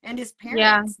her. And his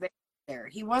parents there.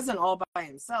 He wasn't all by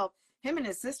himself. Him and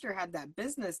his sister had that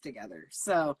business together.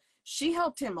 So she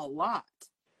helped him a lot.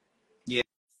 Yeah,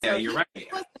 so you're right. He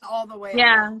wasn't all the way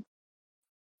around.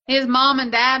 His mom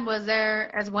and dad was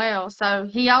there as well. So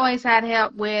he always had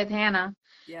help with Hannah.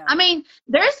 Yeah. I mean,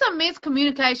 there's some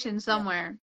miscommunication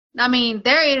somewhere. Yeah. I mean,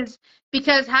 there is,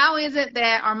 because how is it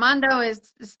that Armando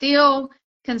is still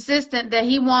consistent that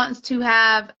he wants to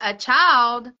have a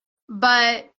child,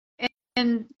 but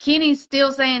and Kenny's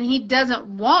still saying he doesn't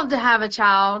want to have a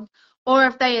child, or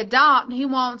if they adopt, he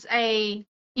wants a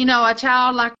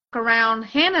child like around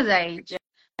Hannah's age.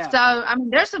 Yeah. So I mean,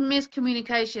 there's some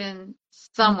miscommunication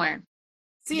somewhere.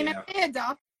 See, and if they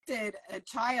adopted a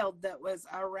child that was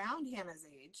around Hannah's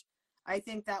age, I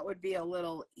think that would be a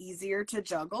little easier to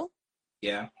juggle.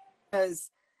 Yeah. Because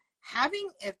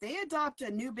if they adopt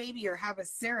a new baby or have a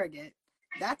surrogate,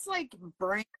 that's like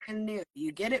brand new.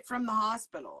 You get it from the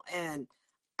hospital. And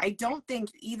I don't think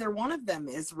either one of them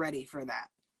is ready for that,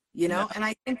 you know? No. And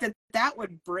I think that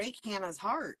would break Hannah's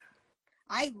heart.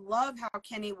 I love how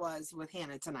Kenny was with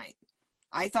Hannah tonight.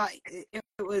 I thought it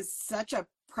was such a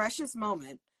precious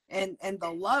moment, and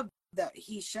the love that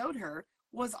he showed her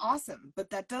was awesome. But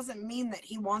that doesn't mean that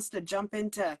he wants to jump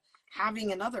into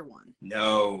having another one.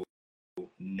 No,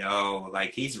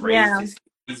 like he's raised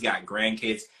he's got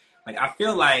grandkids. Like I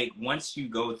feel like once you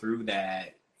go through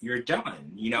that, you're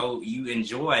done. You know, you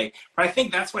enjoy. But I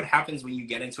think that's what happens when you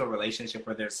get into a relationship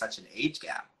where there's such an age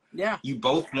gap. Yeah.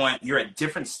 You're at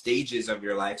different stages of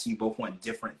your life, so you both want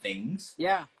different things.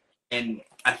 Yeah. And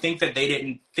I think that they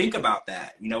didn't think about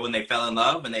that. You know, when they fell in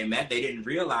love and they met, they didn't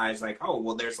realize like, oh,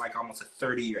 well, there's like almost a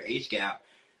 30-year age gap.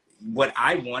 What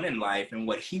I want in life and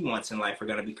what he wants in life are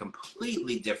going to be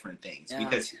completely different things. Yeah.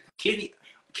 Because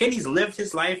Kenny's lived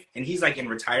his life and he's like in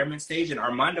retirement stage, and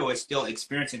Armando is still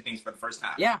experiencing things for the first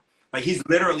time. Yeah. Like he's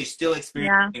literally still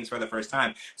experiencing things for the first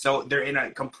time. So they're in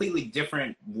a completely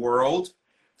different world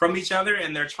from each other,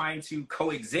 and they're trying to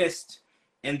coexist.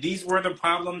 And these were the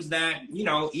problems that, you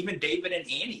know, even David and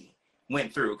Annie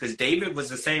went through, because David was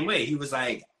the same way. He was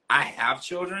like, I have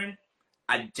children.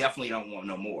 I definitely don't want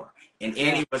no more. And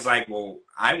Annie was like, well,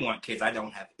 I want kids. I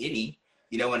don't have any.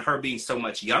 You know, and her being so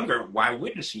much younger, why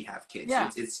wouldn't she have kids?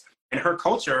 Yeah. It's in her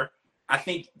culture, I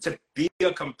think, to be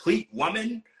a complete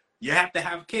woman You have to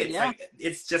have kids. Yeah. Like,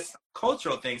 it's just a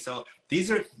cultural thing. So these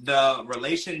are the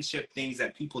relationship things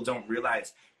that people don't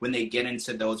realize when they get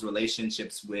into those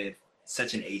relationships with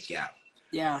such an age gap.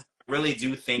 Yeah. I really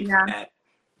do think that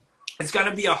it's going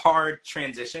to be a hard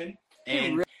transition.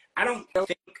 And I don't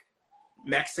think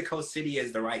Mexico City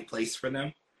is the right place for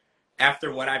them.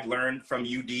 After what I've learned from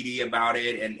you, Dee, about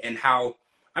it, and how,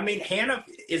 I mean, Hannah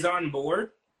is on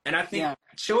board, and I think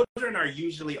children are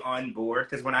usually on board,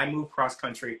 because when I moved cross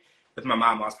country with my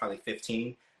mom, I was probably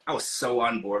 15. I was so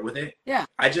on board with it. Yeah.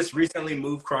 I just recently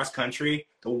moved cross country,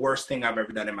 the worst thing I've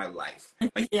ever done in my life.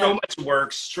 Like, so much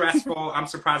work, stressful. I'm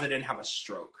surprised I didn't have a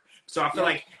stroke. So I feel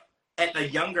like at a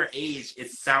younger age, it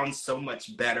sounds so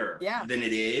much better than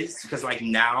it is. Because like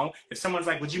now, if someone's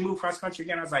like, would you move cross country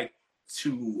again? I was like,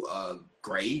 to a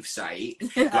grave site,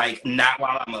 like not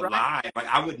while I'm alive. Like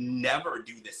I would never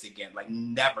do this again. Like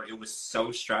never. It was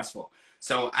so stressful.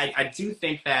 So I do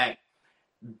think that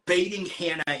baiting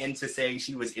Hannah into saying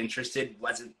she was interested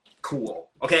wasn't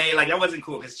cool. Okay, like that wasn't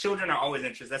cool, because children are always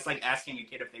interested. That's like asking a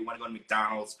kid if they want to go to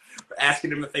McDonald's or asking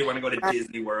them if they want to go to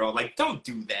Disney World. Like, don't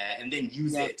do that and then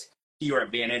use it to your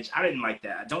advantage. I didn't like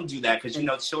that. Don't do that, because you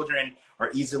know children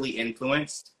are easily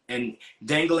influenced. And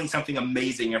dangling something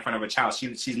amazing in front of a child.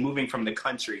 She's moving from the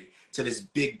country to this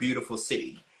big, beautiful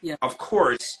city. Yeah. Of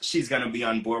course, she's going to be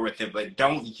on board with it, but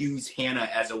don't use Hannah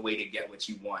as a way to get what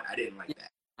you want. I didn't like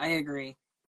that. I agree.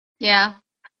 Yeah,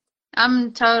 I'm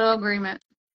in total agreement.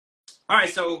 All right,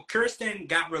 so Kirsten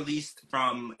got released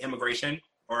from immigration,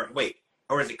 or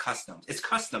is it customs? It's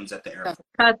customs at the airport.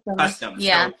 Customs.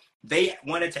 Yeah. So they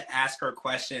wanted to ask her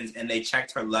questions, and they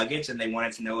checked her luggage, and they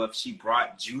wanted to know if she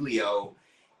brought Julio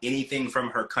anything from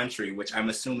her country, which I'm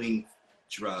assuming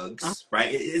drugs,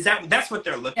 right? That's what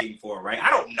they're looking for, right? I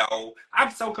don't know.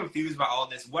 I'm so confused by all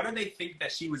this. What do they think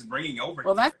that she was bringing over?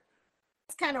 Well, that's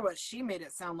kind of what she made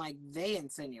it sound like they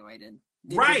insinuated.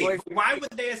 Right. Why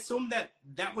would they assume that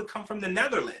would come from the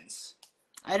Netherlands?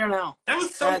 I don't know. That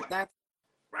was so... I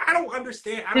don't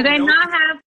understand. Do they not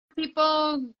have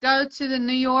people go to the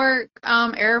New York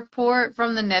airport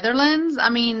from the Netherlands?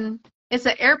 I mean... It's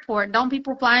an airport. Don't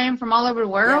people fly in from all over the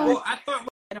world? Yeah, well, I thought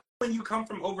when you come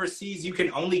from overseas, you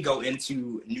can only go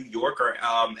into New York or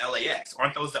LAX.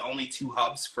 Aren't those the only two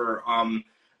hubs for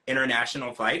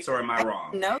international flights, or am I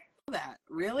wrong? No, that.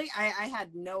 Really? I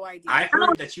had no idea. I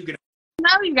heard that you could... No,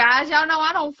 you guys. Y'all know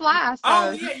I don't fly. So.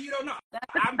 Oh, yeah, you don't know.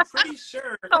 I'm pretty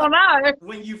sure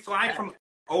when you fly from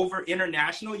over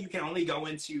international, you can only go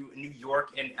into New York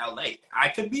and LA. I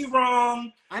could be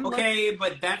wrong,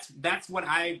 but that's what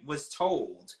I was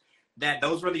told, that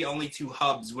those were the only two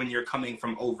hubs when you're coming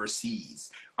from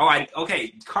overseas.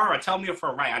 Cara, tell me if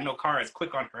we're right. I know Cara is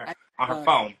quick on her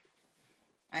phone.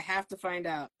 I have to find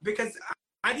out, because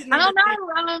I didn't. I don't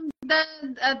know.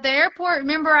 At the airport,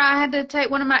 remember I had to take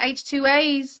one of my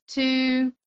H2As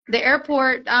to the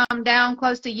airport down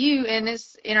close to you, and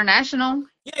it's international.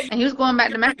 Yeah, and he was going back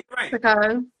to Mexico.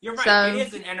 Right. You're right. So, it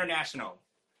is an international.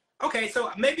 Okay, so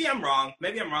maybe I'm wrong.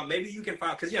 Maybe you can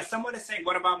file, because someone is saying,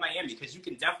 what about Miami? Because you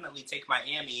can definitely take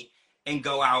Miami and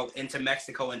go out into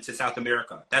Mexico, into South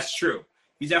America. That's true.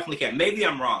 You definitely can. Maybe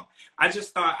I'm wrong. I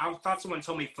thought someone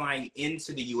told me flying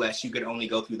into the U.S. you could only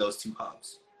go through those two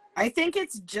hubs. I think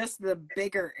it's just the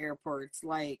bigger airports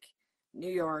like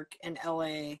New York and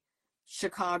L.A.,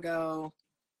 Chicago.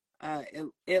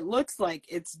 It looks like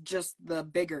it's just the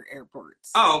bigger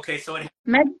airports. Oh, okay. So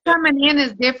maybe coming in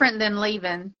is different than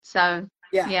leaving. So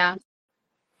yeah.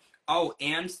 Oh,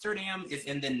 Amsterdam is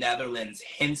in the Netherlands,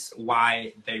 hence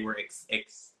why they were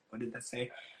what did that say?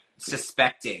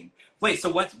 Suspecting. Wait, so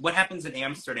what happens in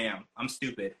Amsterdam? I'm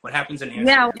stupid. What happens in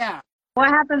Amsterdam? Yeah. What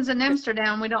happens in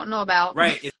Amsterdam we don't know about.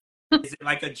 Right. Is it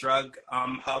like a drug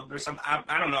hub or something?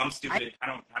 I don't know. I'm stupid. I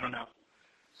don't know.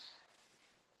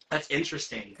 That's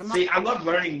interesting. See, I love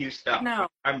learning new stuff. No.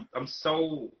 I'm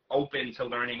so open to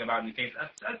learning about new things.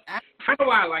 That's kind of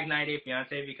why I like 90 Day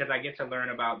Fiance, because I get to learn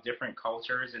about different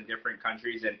cultures and different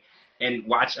countries, and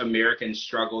watch Americans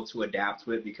struggle to adapt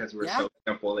to it, because we're so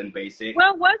simple and basic.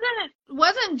 Well,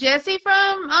 wasn't Jesse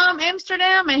from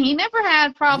Amsterdam, and he never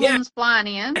had problems flying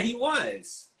in? He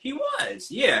was.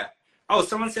 Yeah. Oh,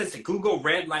 someone says Google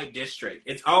red light district.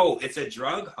 It's a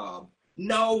drug hub.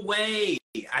 No way.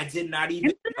 I did not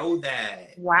even know that.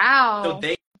 Wow. So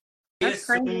they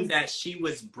assumed that she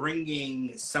was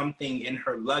bringing something in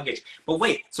her luggage. But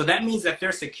wait, so that means that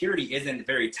their security isn't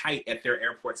very tight at their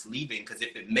airports leaving, because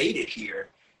if it made it here,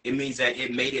 it means that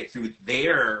it made it through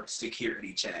their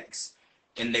security checks,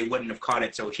 and they wouldn't have caught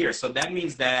it till here. So that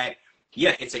means that,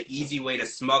 it's an easy way to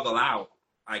smuggle out,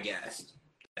 I guess.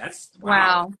 That's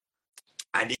wow.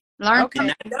 I did not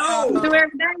know. Do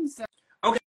everything. So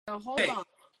hold on.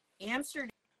 Amsterdam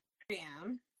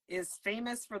is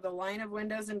famous for the line of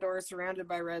windows and doors surrounded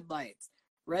by red lights.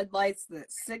 Red lights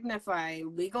that signify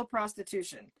legal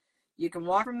prostitution. You can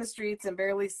walk from the streets and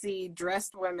barely see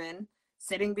dressed women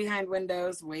sitting behind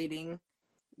windows waiting.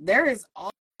 There is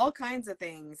all kinds of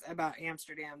things about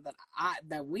Amsterdam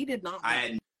that we did not know. I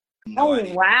had no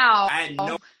idea. Wow. I had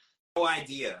no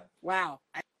idea. Wow.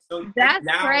 So That's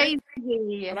now, crazy.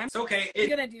 It's okay.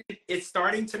 It's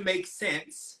starting to make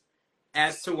sense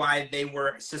as to why they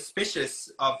were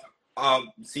suspicious of a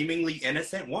seemingly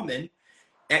innocent woman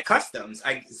at customs.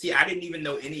 I didn't even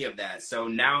know any of that. So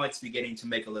now it's beginning to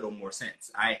make a little more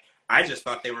sense. I just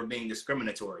thought they were being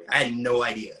discriminatory. I had no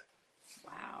idea.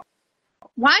 Wow.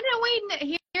 Why didn't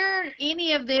we hear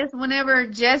any of this whenever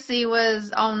Jesse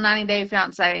was on 90 Day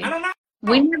Fiance? I don't know.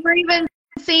 We never even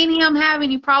seen him have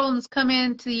any problems come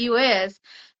into the U.S.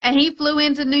 And he flew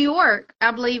into New York,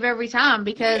 I believe, every time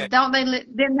because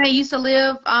didn't they used to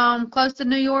live close to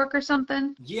New York or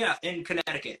something? Yeah, in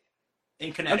Connecticut.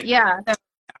 Yeah.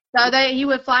 So he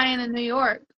would fly into New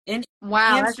York.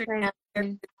 Wow, Amsterdam, that's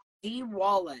crazy. D.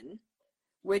 Wallen,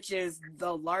 which is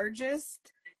the largest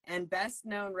and best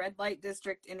known red light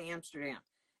district in Amsterdam.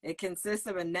 It consists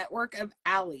of a network of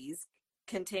alleys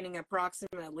containing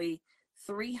approximately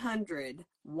 300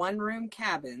 one-room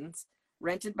cabins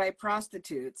rented by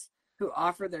prostitutes who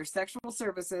offer their sexual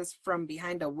services from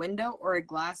behind a window or a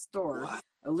glass door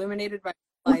illuminated by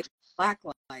black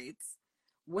lights.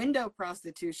 Window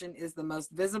prostitution is the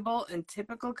most visible and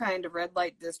typical kind of red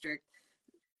light district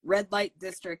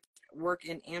work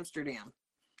in Amsterdam.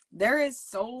 There is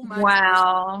so much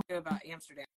about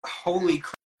Amsterdam. Holy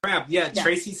crap. Yeah,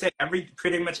 Tracy said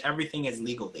pretty much everything is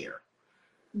legal there.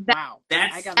 Wow.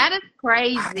 That is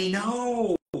crazy. I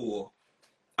know.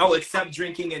 Oh, except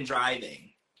drinking and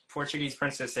driving. Portuguese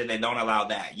Princess said they don't allow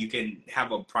that. You can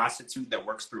have a prostitute that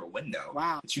works through a window.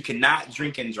 Wow. But you cannot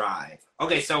drink and drive.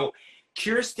 Okay, so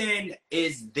Kirsten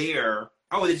is there.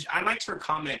 Oh, I liked her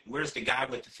comment, where's the guy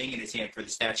with the thing in his hand for the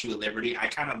Statue of Liberty? I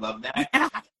kind of love that. Yeah.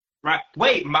 Right.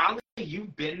 Wait, Molly,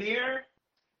 you've been there?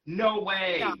 No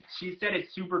way. Yeah. She said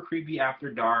it's super creepy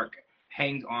after dark,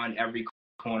 hangs on every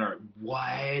corner.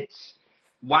 What?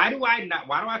 Why do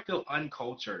I feel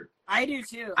uncultured? I do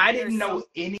too. I didn't know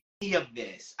any of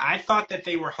this. I thought that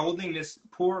they were holding this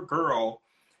poor girl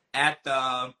at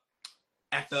the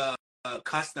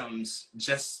customs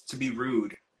just to be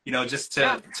rude, just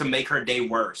to make her day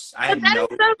worse. I had no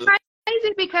clue. So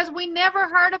crazy because we never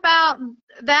heard about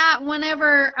that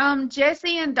whenever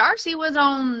Jesse and Darcy was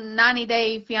on 90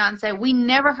 Day Fiance. We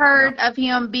never heard of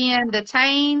him being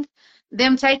detained,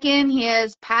 them taking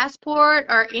his passport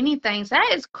or anything. So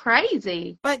that is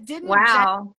crazy. But didn't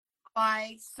Jesse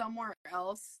fly somewhere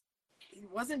else?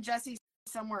 Wasn't Jesse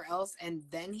somewhere else and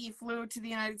then he flew to the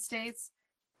United States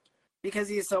because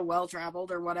he's so well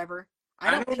traveled or whatever?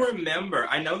 I don't remember.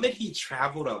 I know that he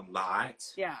traveled a lot.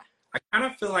 Yeah. I kind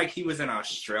of feel like he was in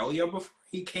Australia before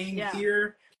he came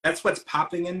here. That's what's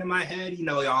popping into my head.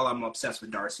 Y'all, I'm obsessed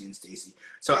with Darcy and Stacey.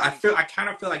 So I kind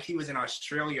of feel like he was in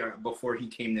Australia before he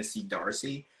came to see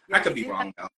Darcy. Yeah, I could be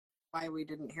wrong though. Why we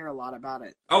didn't hear a lot about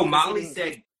it. Oh, Molly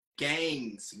said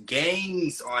gangs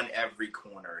on every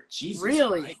corner. Jesus.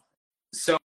 Really? Christ.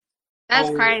 So that's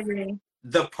crazy.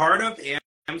 The part of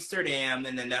Amsterdam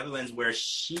in the Netherlands where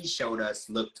she showed us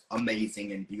looked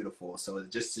amazing and beautiful. So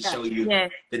just to show you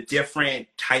the different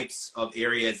types of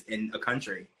areas in a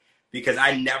country, because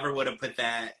I never would have put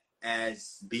that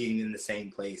as being in the same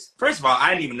place. First of all,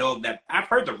 I didn't even know that. I've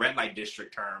heard the red light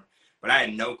district term, but I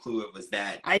had no clue it was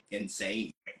that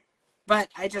insane. But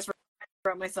I just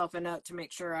wrote myself a note to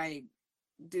make sure I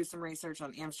do some research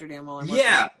on Amsterdam while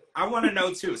I'm I want to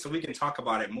know too, so we can talk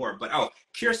about it more. But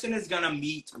Kirsten is gonna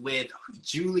meet with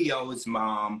Julio's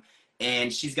mom,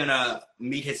 and she's gonna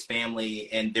meet his family,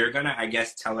 and they're gonna, I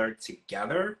guess, tell her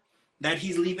together that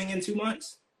he's leaving in 2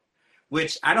 months,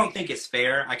 which I don't think is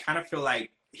fair. I kind of feel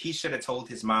like he should have told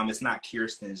his mom it's not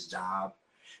Kirsten's job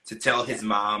to tell his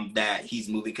mom that he's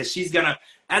moving, because she's gonna,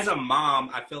 as a mom,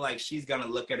 I feel like she's gonna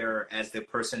look at her as the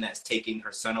person that's taking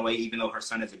her son away, even though her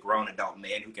son is a grown adult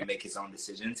man who can make his own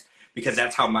decisions, because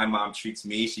that's how my mom treats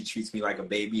me. She treats me like a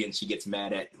baby, and she gets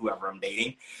mad at whoever I'm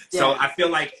dating. So I feel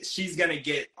like she's gonna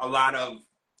get a lot of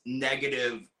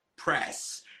negative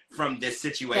press from this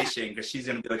situation, because she's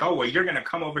gonna be like, oh, well, you're gonna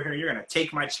come over here, you're gonna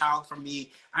take my child from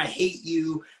me, I hate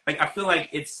you. Like, I feel like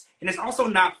it's also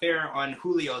not fair on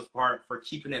Julio's part for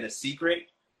keeping it a secret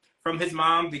from his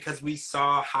mom, because we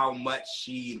saw how much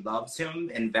she loves him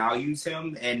and values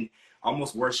him and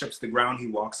almost worships the ground he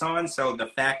walks on. So the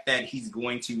fact that he's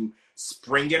going to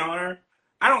spring it on her,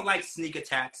 I don't like sneak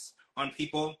attacks on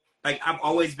people, Like, I've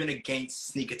always been against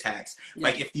sneak attacks. Yeah.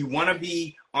 Like, if you want to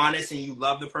be honest and you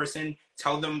love the person,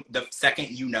 tell them the second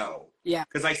you know. Yeah.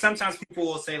 Because, like, sometimes people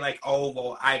will say, like, oh,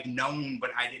 well, I've known, but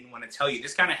I didn't want to tell you.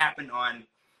 This kind of happened on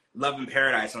Love in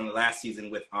Paradise on the last season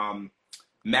with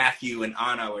Matthew and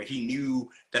Anna, where he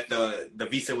knew that the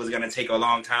visa was going to take a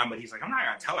long time, but he's like, I'm not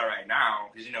going to tell her right now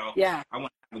because, you know, I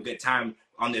want to have a good time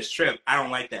on this trip. I don't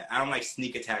like that. I don't like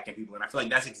sneak attacking people. And I feel like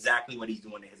that's exactly what he's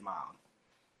doing to his mom.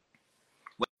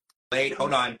 Wait,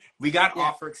 hold on. We got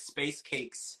offered space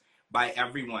cakes by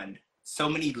everyone. So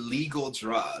many legal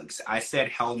drugs. I said,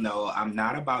 hell no. I'm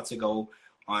not about to go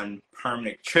on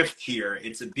permanent trip here.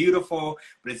 It's beautiful,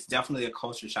 but it's definitely a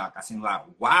culture shock. I seen a lot.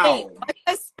 Wow. Hey, what's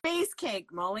a space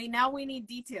cake, Molly? Now we need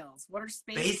details. What are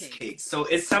space cakes? So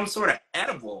it's some sort of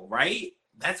edible, right?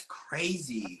 That's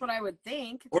crazy. That's what I would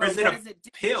think. Or is it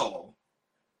a pill?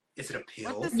 Is it a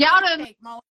pill? Y'all done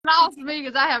lost me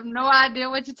because I have no idea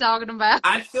what you're talking about.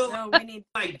 I feel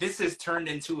like this has turned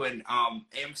into an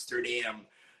Amsterdam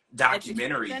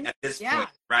documentary at this point,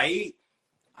 right?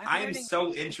 I am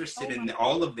so interested in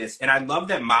all of this, and I love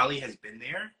that Molly has been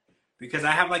there because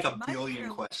I have like a billion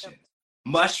questions.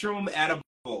 Mushroom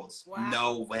edibles? Wow.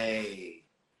 No way.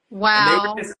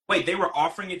 Wow. They were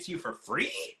offering it to you for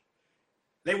free?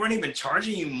 They weren't even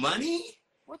charging you money?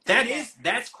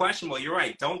 That's questionable. You're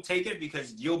right. Don't take it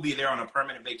because you'll be there on a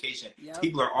permanent vacation. Yep.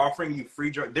 People are offering you free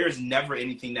drugs. There's never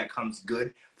anything that comes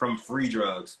good from free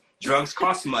drugs. Drugs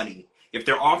cost money. If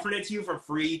they're offering it to you for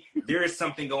free, there is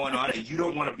something going on and you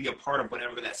don't want to be a part of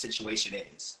whatever that situation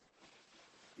is.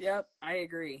 Yep, I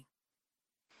agree.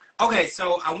 Okay,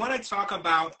 so I want to talk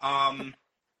about,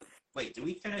 wait, did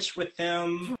we finish with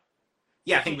them?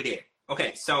 Yeah, I think we did.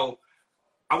 Okay, so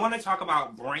I want to talk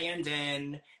about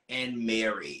Brandon and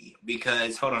Mary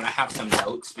because, hold on, I have some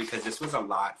notes because this was a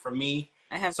lot for me.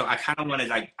 So I kind of wanted,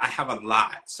 like, I have a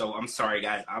lot. So I'm sorry,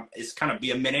 guys. It's going to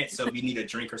be a minute. So if you need a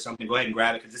drink or something, go ahead and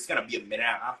grab it because it's going to be a minute.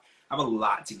 I have a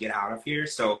lot to get out of here.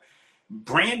 So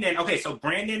Brandon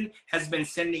has been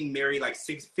sending Mary like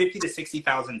 $50,000 to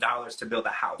 $60,000 to build a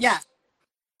house. Yeah.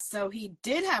 So he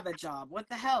did have a job. What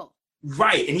the hell?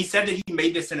 Right. And he said that he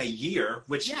made this in a year,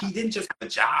 which he didn't just have a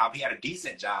job. He had a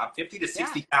decent job. $50,000 to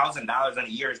 $60,000 in a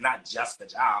year is not just a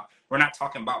job. We're not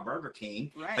talking about Burger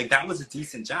King. Right. Like, that was a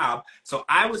decent job. So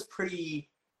I was pretty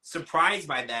surprised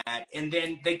by that. And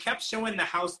then they kept showing the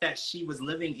house that she was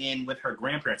living in with her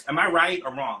grandparents. Am I right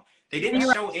or wrong? They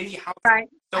didn't show any house. Right.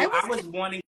 So I was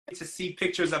wanting to see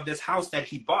pictures of this house that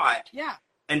he bought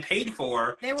and paid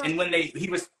for. They kind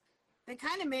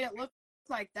of made it look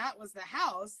like that was the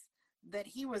house that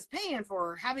he was paying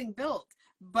for having built,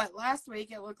 but last week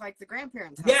it looked like the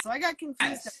grandparents' house. So I got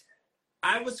confused.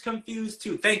 I was confused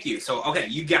too. Thank you. So okay,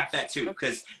 you got that too,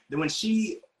 because when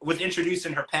she was introduced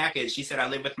in her package, she said, "I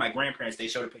live with my grandparents." They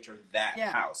showed a picture of that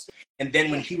house, and then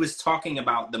when he was talking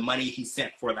about the money he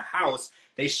sent for the house,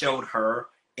 they showed her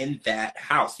in that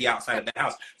house, the outside of that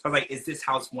house. So I was like, "Is this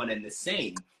house one and the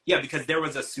same?" Yeah, because there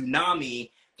was a tsunami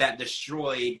that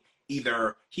destroyed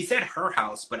either. He said her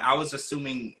house, but I was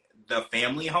assuming the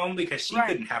family home because she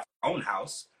couldn't have her own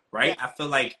house, right? I feel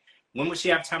like, when would she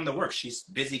have time to work? She's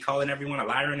busy calling everyone a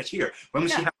liar and a cheater. When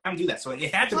would she have time to do that? So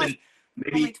it had to have been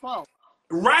maybe only 12.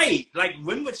 Right. Like,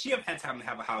 when would she have had time to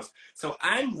have a house? So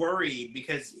I'm worried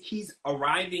because he's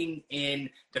arriving in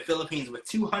the Philippines with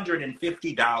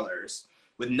 $250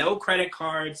 with no credit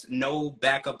cards, no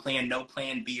backup plan, no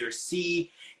plan B or C,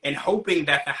 and hoping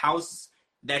that the house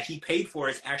that he paid for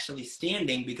is actually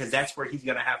standing because that's where he's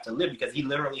going to have to live because he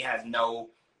literally has no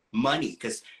money.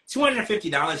 Because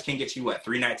 $250 can get you, what,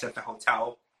 3 nights at the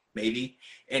hotel, maybe?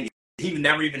 And he would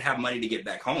never even have money to get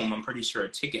back home. I'm pretty sure a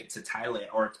ticket to Thailand,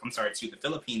 or I'm sorry, to the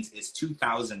Philippines is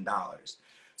 $2,000.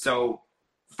 So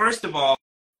first of all,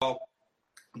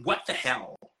 what the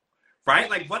hell,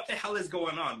 right? Like, what the hell is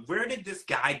going on? Where did this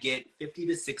guy get $50,000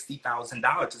 to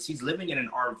 $60,000? Because he's living in an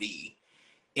RV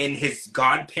in his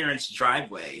godparents'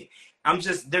 driveway.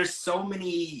 There's so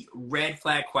many red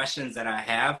flag questions that I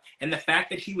have. And the fact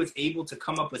that he was able to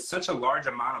come up with such a large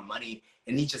amount of money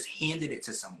and he just handed it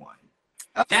to someone.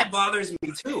 Okay. That bothers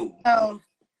me too.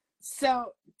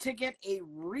 So to get a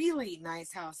really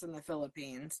nice house in the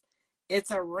Philippines,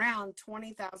 it's around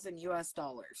 $20,000 US.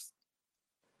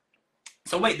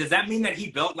 So wait, does that mean that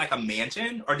he built like a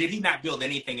mansion, or did he not build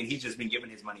anything and he's just been giving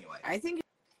his money away? I think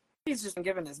he's just been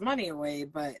giving his money away,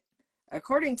 but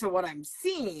according to what I'm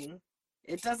seeing,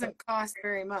 it doesn't cost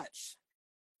very much.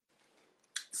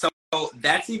 So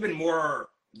that's even more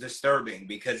disturbing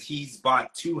because he's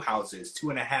bought 2 houses,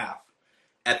 2.5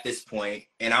 at this point,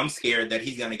 and I'm scared that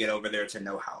he's gonna get over there to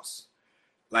no house.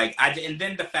 Like, and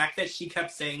then the fact that she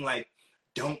kept saying, like,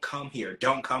 don't come here,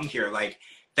 like,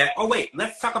 that, oh wait,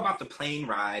 let's talk about the plane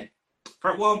ride.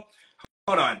 Well,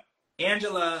 hold on.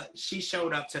 Angela, she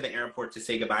showed up to the airport to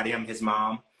say goodbye to him, his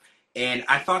mom. And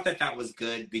I thought that that was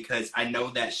good because I know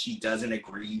that she doesn't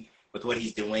agree with what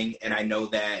he's doing. And I know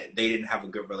that they didn't have a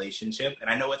good relationship. And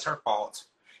I know it's her fault.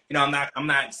 You know, I'm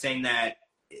not saying that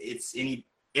it's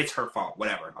her fault,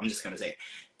 whatever. I'm just going to say it.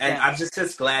 And I'm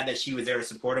just glad that she was there to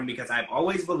support him because I've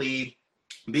always believed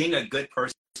being a good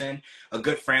person, a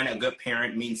good friend, a good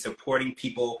parent means supporting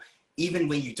people even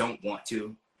when you don't want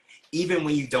to, even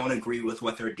when you don't agree with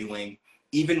what they're doing,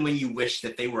 even when you wish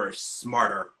that they were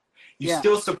smarter. You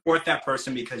still support that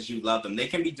person because you love them. They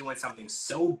can be doing something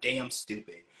so damn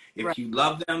stupid. If you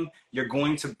love them, you're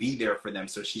going to be there for them.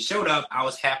 So she showed up. I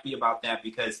was happy about that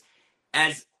because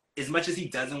as much as he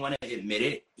doesn't want to admit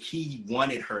it, he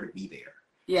wanted her to be there.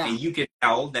 Yeah. And you can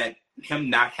tell that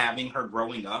him not having her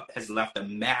growing up has left a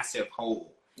massive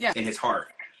hole in his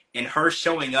heart. And her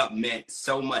showing up meant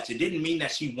so much. It didn't mean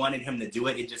that she wanted him to do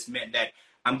it. It just meant that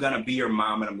I'm going to be your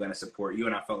mom and I'm going to support you.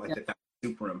 And I felt like that was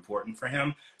super important for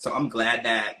him. So I'm glad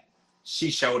that she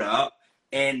showed up.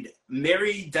 And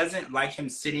Mary doesn't like him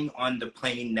sitting on the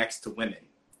plane next to women.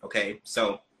 Okay.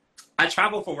 So I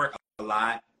travel for work a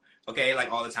lot. Okay.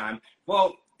 Like all the time.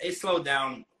 Well, it slowed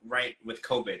down right with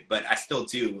COVID, but I still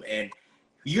do. And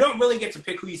you don't really get to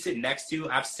pick who you sit next to.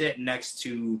 I've sat next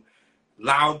to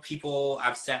loud people.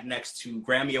 I've sat next to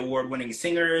Grammy Award-winning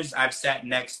singers. I've sat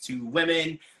next to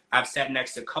women. I've sat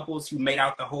next to couples who made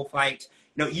out the whole flight.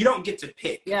 You know, you don't get to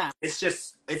pick. Yeah.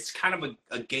 It's kind of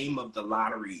a game of the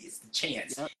lottery. It's the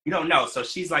chance. Yep. You don't know. So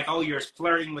she's like, oh, you're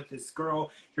flirting with this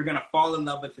girl. You're going to fall in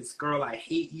love with this girl. I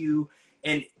hate you.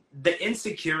 And the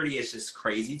insecurity is just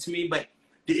crazy to me. But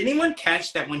did anyone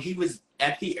catch that when he was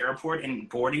at the airport and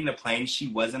boarding the plane, she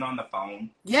wasn't on the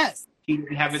phone? Yes. He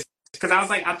didn't have his, because I was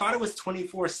like, I thought it was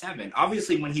 24/7.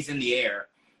 Obviously, when he's in the air,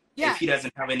 if he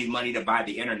doesn't have any money to buy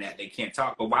the internet, they can't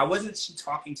talk. But why wasn't she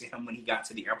talking to him when he got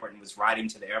to the airport and was riding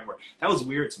to the airport? That was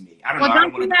weird to me. I don't know.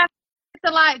 Don't you have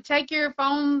to like take your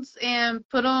phones and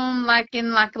put them like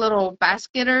in like a little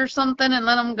basket or something and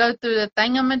let them go through the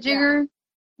thingamajigger?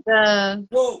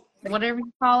 Whatever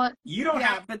you call it. You don't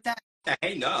have to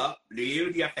hang up, do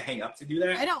you? Do you have to hang up to do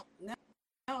that? I don't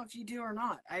know if you do or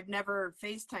not. I've never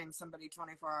FaceTimed somebody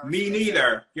 24 hours. Me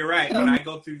neither. You're right. When I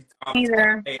go through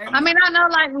neither. I mean, I know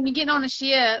like when you get on a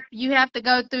ship, you have to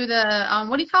go through the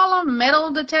what do you call them?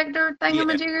 Metal detector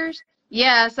thingamajiggers.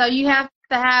 Yeah, so you have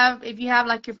to have, if you have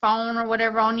like your phone or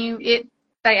whatever on you,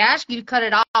 they ask you to cut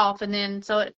it off and then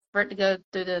for it to go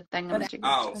through the thingamajiggers.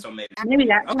 Oh, so maybe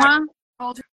that's one. I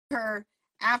told her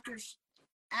after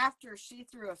she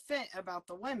threw a fit about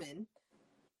the women,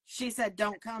 she said,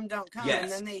 don't come. Yes.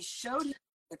 And then they showed him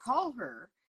to call her,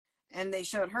 and they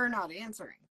showed her not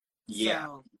answering. Yeah.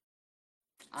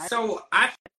 So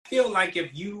I feel like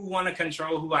if you want to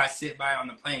control who I sit by on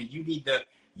the plane,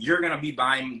 you're going to be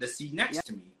buying the seat next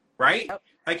to me, right? Yep.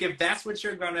 Like if that's what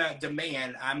you're going to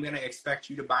demand, I'm going to expect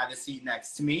you to buy the seat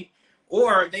next to me.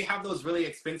 Or they have those really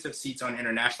expensive seats on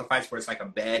international flights where it's like a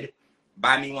bed.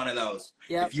 Buy me one of those.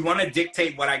 Yep. If you want to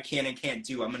dictate what I can and can't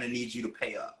do, I'm going to need you to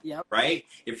pay up. Yep. Right?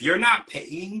 If you're not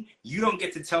paying, you don't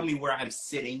get to tell me where I'm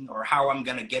sitting or how I'm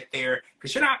going to get there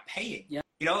because you're not paying. Yep.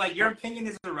 You know, like your opinion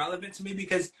is irrelevant to me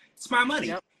because it's my money.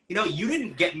 Yep. You know, you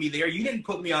didn't get me there. You didn't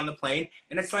put me on the plane.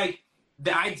 And it's like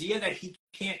the idea that he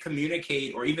can't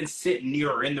communicate or even sit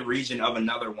near or in the region of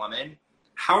another woman.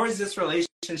 How is this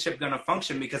relationship going to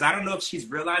function? Because I don't know if she's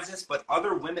realized this, but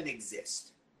other women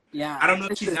exist. Yeah. I don't know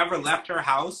if she's ever left her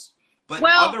house, but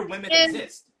other women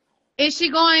exist. Is she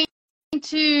going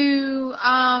to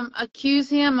accuse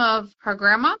him of her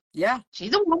grandma? Yeah.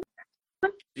 She's a woman.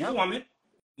 She's a woman.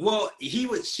 Well,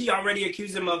 she already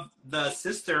accused him of the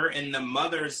sister and the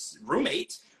mother's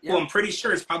roommate, who I'm pretty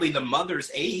sure is probably the mother's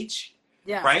age.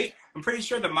 Yeah. Right? I'm pretty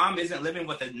sure the mom isn't living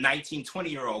with a 19,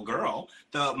 20-year-old girl.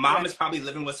 The mom is probably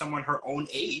living with someone her own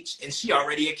age, and she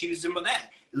already accused him of that.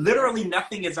 Literally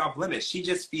nothing is off limits. She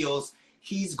just feels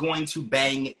he's going to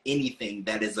bang anything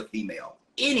that is a female.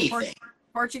 Anything.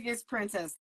 Portuguese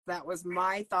princess. That was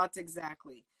my thoughts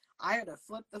exactly. I would have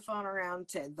flipped the phone around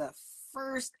to the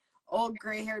first old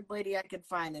gray-haired lady I could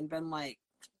find and been like,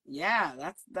 yeah,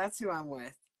 that's who I'm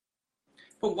with.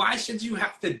 But why should you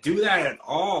have to do that at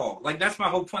all? Like, that's my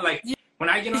whole point. Like, when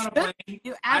I get on a plane,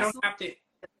 I don't have to.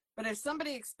 But if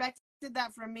somebody expected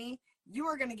that from me, you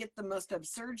are going to get the most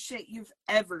absurd shit you've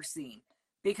ever seen.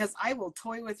 Because I will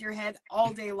toy with your head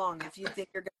all day long if you think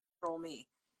you're going to control me.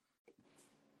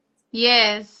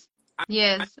 Yes.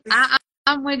 Yes.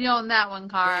 I'm with you on that one,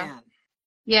 Cara. Man.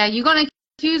 Yeah, you're going to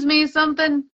accuse me of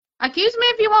something? Accuse me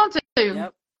if you want to.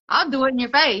 Yep. I'll do it in your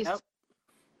face. Yep.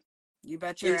 You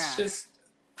bet your ass.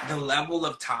 the level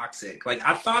of toxic. Like,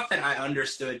 I thought that I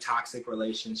understood toxic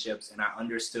relationships and I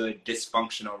understood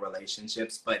dysfunctional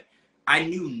relationships, but I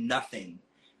knew nothing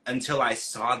until I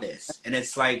saw this. And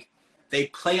it's like they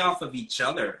play off of each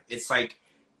other. It's like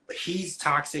he's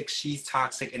toxic, she's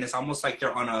toxic, and it's almost like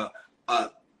they're on a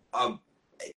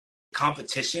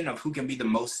competition of who can be the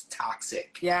most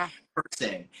toxic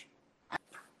person.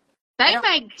 They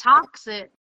make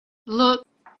toxic look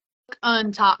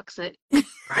untoxic.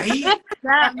 Right?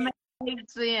 That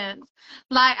makes sense.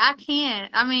 Like, I can't.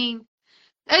 I mean,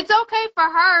 it's okay for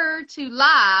her to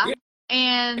lie,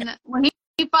 and when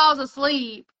he falls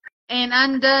asleep and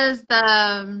undoes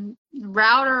the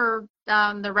router,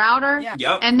 and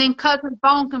then cuts his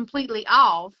phone completely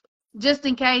off, just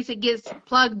in case it gets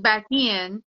plugged back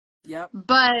in. Yep.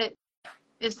 But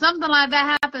if something like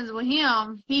that happens with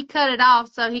him, he cut it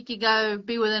off so he could go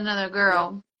be with another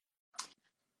girl. Yep.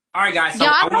 All right, guys. So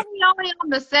I'm only on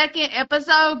the second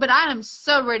episode, but I am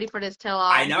so ready for this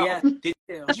tell-all. I know. Yeah.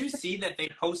 Did you see that they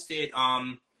posted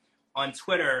on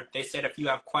Twitter? They said if you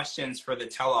have questions for the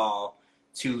tell-all,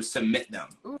 to submit them.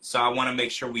 So I want to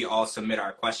make sure we all submit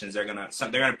our questions. They're gonna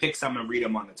pick some and read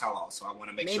them on the tell-all. So I want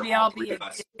to make sure all three of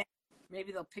us.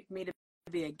 Maybe they'll pick me to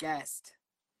be a guest.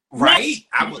 Right?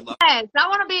 I would love. Yes, I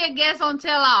want to be a guest on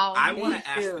tell-all. I want to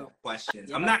ask the questions.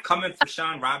 Yep. I'm not coming for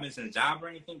Sean Robinson's job or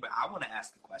anything, but I want to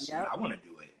ask the question. Yep. I want to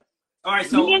do it. All right,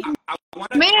 so me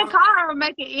and Connor will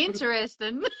make it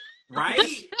interesting.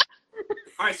 Right?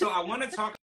 All right, so I want to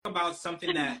talk about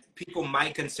something that people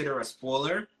might consider a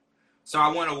spoiler. So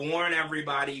I want to warn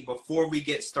everybody before we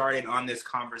get started on this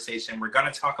conversation. We're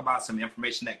going to talk about some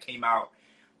information that came out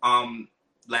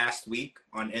last week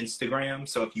on Instagram.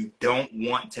 So if you don't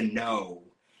want to know,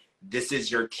 this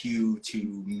is your cue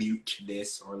to mute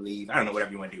this or leave. I don't know,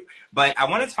 whatever you want to do. But I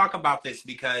want to talk about this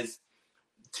because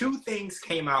two things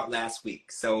came out last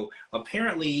week. So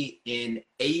apparently in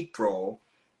April,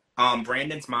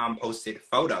 Brandon's mom posted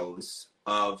photos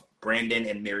of Brandon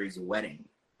and Mary's wedding.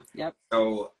 Yep.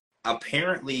 So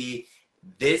apparently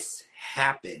this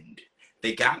happened.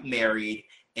 They got married,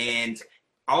 and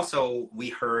also we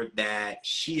heard that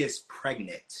she is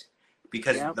pregnant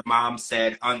because the mom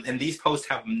said, and these posts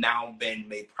have now been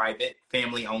made private,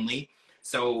 family only.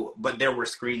 So, but there were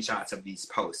screenshots of these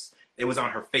posts. It was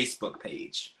on her Facebook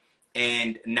page.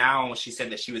 And now she said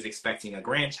that she was expecting a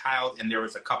grandchild, and there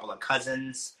was a couple of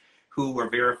cousins who were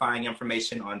verifying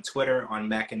information on Twitter on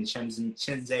Mac and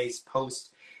Chinze's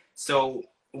post. So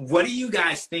what do you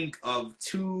guys think of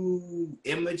two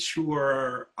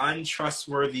immature,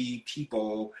 untrustworthy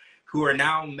people who are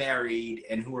now married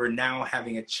and who are now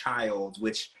having a child,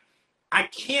 which I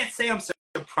can't say I'm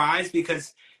surprised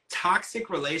because toxic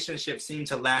relationships seem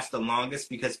to last the longest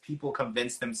because people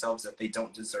convince themselves that they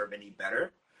don't deserve any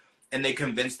better. And they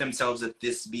convince themselves that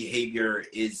this behavior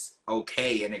is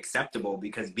okay and acceptable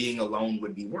because being alone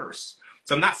would be worse.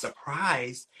 So I'm not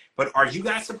surprised, but are you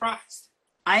guys surprised?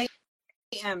 I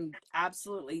am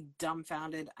absolutely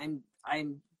dumbfounded.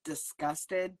 I'm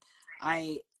disgusted.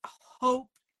 I hope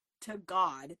to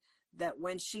God that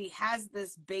when she has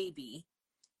this baby,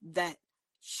 that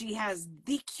she has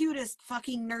the cutest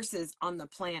fucking nurses on the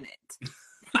planet.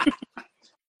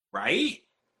 Right?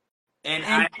 And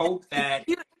I hope that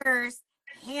the cute nurse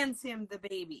hands him the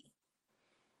baby.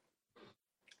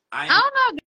 I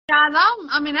don't know, guys.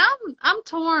 I'm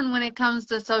torn when it comes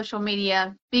to social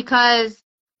media because,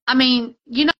 I mean,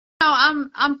 you know,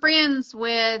 I'm friends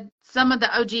with some of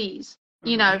the OGs,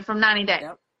 you know, from 90 Day.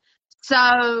 Yep.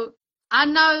 So I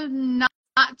know not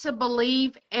to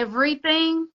believe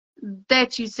everything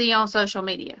that you see on social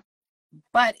media.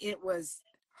 But it was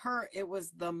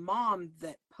the mom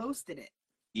that posted it.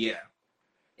 Yeah.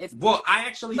 Well, I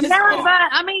actually the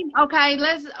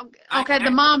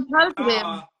mom posted it,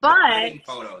 but wedding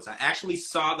photos. I actually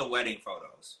saw the wedding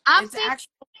photos. I've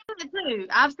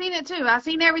seen it too. I've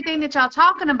seen everything that y'all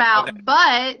talking about,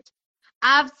 but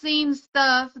I've seen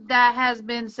stuff that has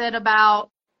been said about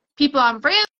people I'm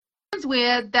friends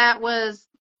with that was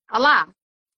a lie.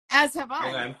 As have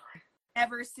I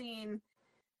ever seen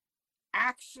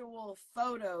actual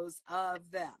photos of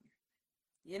them.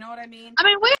 You know what I mean? I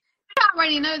mean, we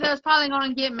already knew they was probably going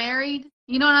to get married.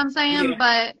 You know what I'm saying? Yeah.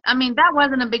 But I mean, that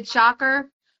wasn't a big shocker.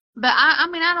 But I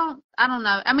don't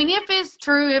know. I mean, if it's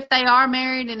true, if they are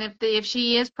married, and if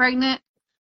she is pregnant,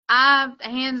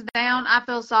 hands down, I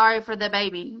feel sorry for the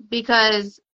baby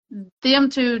because them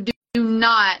two do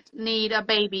not need a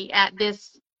baby at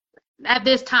this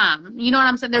time. You know what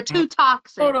I'm saying? They're too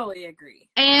toxic. Totally agree.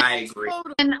 And I agree.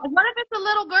 And what if it's a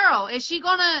little girl? Is she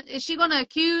gonna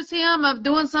accuse him of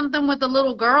doing something with the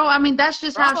little girl? I mean, that's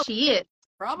just how she is.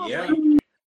 Probably.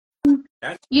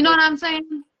 Yeah. You know what I'm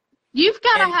saying? You've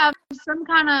got to And have some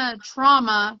kind of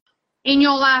trauma in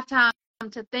your lifetime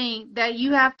to think that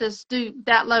you have to stoop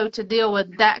that low to deal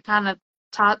with that kind of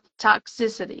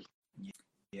toxicity.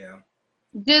 yeah,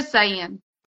 Just saying.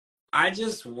 I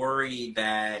just worry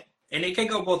that, and it can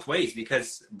go both ways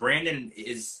because Brandon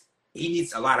he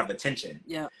needs a lot of attention.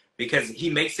 Yeah. Because he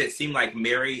makes it seem like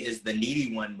Mary is the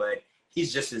needy one, but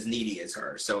he's just as needy as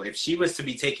her. So if she was to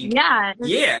be taking,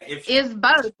 It's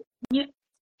both.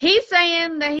 He's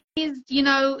saying that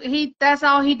that's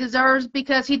all he deserves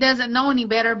because he doesn't know any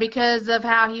better because of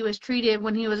how he was treated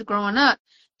when he was growing up.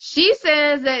 She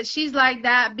says that she's like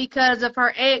that because of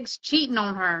her ex cheating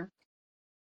on her.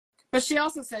 But she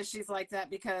also says she's like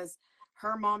that because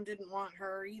her mom didn't want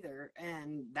her either,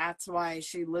 and that's why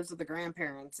she lives with the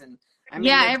grandparents. And I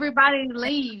mean, everybody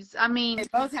leaves. I mean,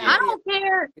 both have I don't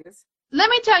care. Let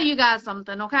me tell you guys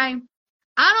something, okay?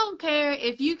 I don't care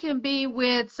if you can be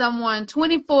with someone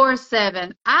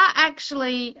 24/7. I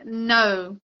actually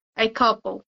know a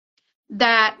couple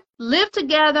that live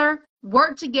together,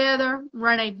 work together,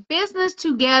 run a business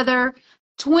together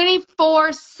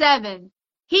 24/7.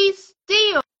 He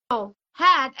still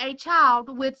had a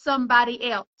child with somebody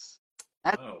else.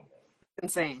 That's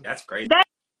insane. That's crazy.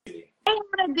 They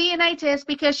had a DNA test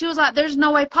because she was like, there's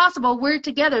no way possible. We're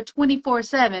together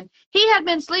 24/7. He had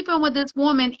been sleeping with this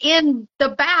woman in the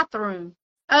bathroom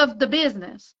of the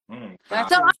business. So,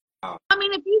 I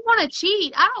mean, if you want to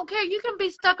cheat, I don't care. You can be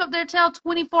stuck up there till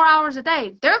 24 hours a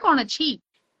day. They're going to cheat.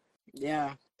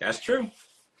 Yeah. That's true.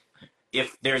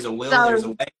 If there's a will, there's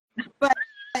a way. But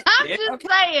I'm just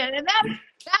saying, and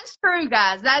that's true,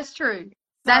 guys. That's true.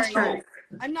 That's true.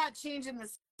 I'm not changing the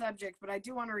subject, but I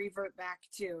do want to revert back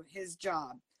to his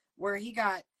job, where he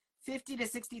got $50,000 to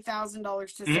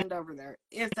 $60,000 to send over there,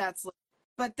 if that's.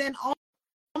 But then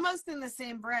almost in the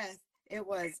same breath, it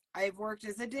was, I've worked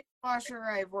as a dishwasher,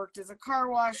 I've worked as a car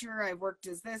washer, I've worked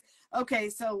as this. Okay,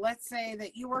 so let's say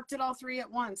that you worked at all three at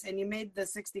once and you made the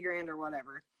 60 grand or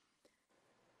whatever.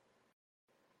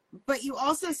 But you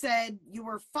also said you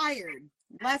were fired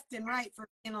left and right for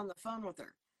being on the phone with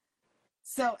her.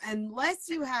 So unless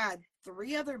you had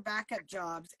 3 other backup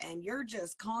jobs and you're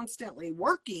just constantly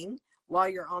working while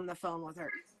you're on the phone with her,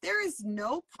 there is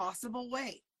no possible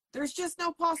way. There's just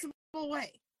no possible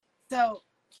way. So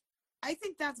I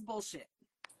think that's bullshit.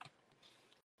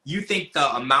 You think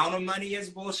the amount of money is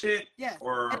bullshit? Yeah.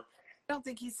 Or I don't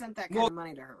think he sent that kind of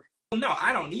money to her. No,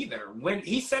 I don't either. When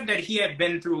he said that he had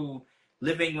been through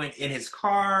living in his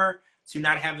car, to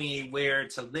not having anywhere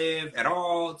to live at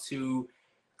all, to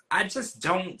I just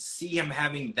don't see him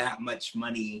having that much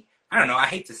money. I don't know, I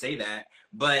hate to say that,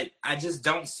 but I just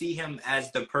don't see him as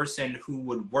the person who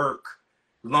would work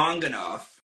long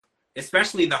enough,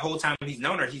 especially the whole time he's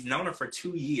known her. He's known her for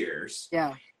 2 years.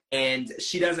 Yeah. And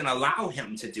she doesn't allow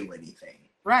him to do anything.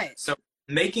 Right. So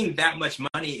making that much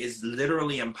money is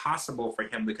literally impossible for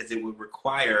him because it would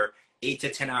require 8 to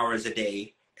 10 hours a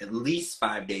day, at least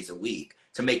 5 days a week.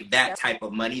 To make that type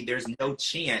of money, there's no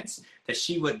chance that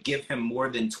she would give him more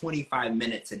than 25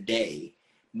 minutes a day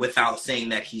without saying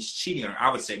that he's cheating on her.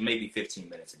 I would say maybe 15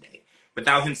 minutes a day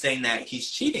without him saying that he's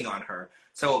cheating on her.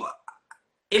 So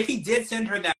if he did send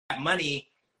her that money,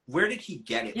 where did he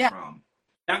get it from?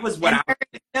 That was what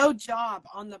no job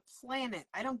on the planet.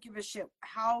 I don't give a shit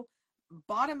how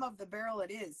bottom of the barrel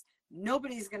it is.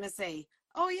 Nobody's going to say,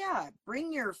 oh yeah,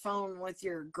 bring your phone with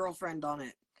your girlfriend on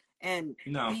it. And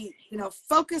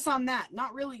focus on that,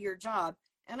 not really your job.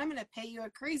 And I'm going to pay you a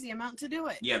crazy amount to do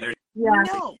it.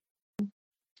 No.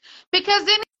 Because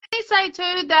then they say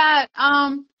too that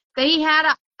he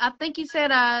had I think he said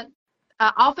a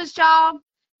office job,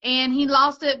 and he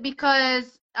lost it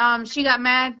because she got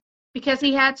mad because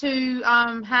he had to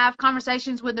have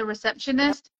conversations with the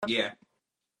receptionist. Yeah.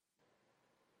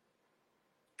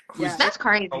 That's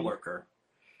crazy. Coworker.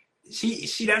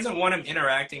 She doesn't want him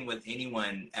interacting with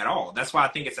anyone at all. That's why I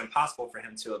think it's impossible for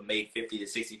him to have made $50,000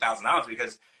 to $60,000,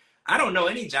 because I don't know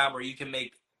any job where you can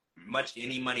make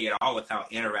any money at all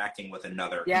without interacting with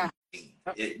another human being.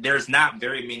 There's not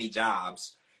very many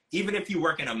jobs. Even if you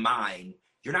work in a mine,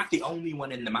 you're not the only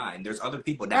one in the mine. There's other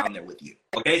people down there with you.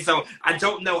 Okay, so I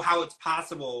don't know how it's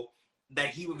possible that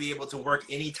he would be able to work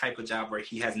any type of job where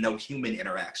he has no human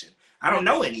interaction. I don't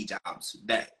know any jobs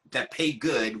that pay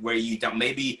good where you don't.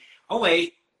 Maybe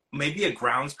a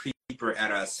groundskeeper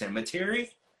at a cemetery,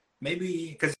 maybe,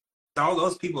 because all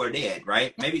those people are dead,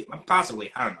 right? Maybe,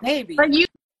 possibly, I don't know. Maybe. But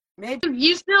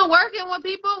you still working with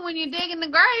people when you dig in the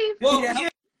grave? Well,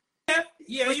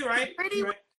 yeah, you're right.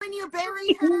 When you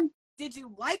buried her, did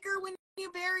you like her when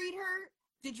you buried her?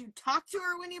 Did you talk to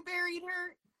her when you buried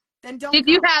her? Then don't. Did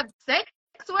you have sex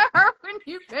with her when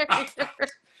you buried her?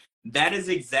 That is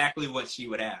exactly what she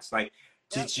would ask. Like,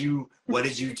 what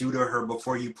did you do to her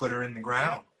before you put her in the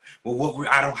ground? Well,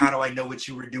 how do I know what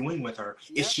you were doing with her?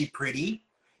 Is she pretty?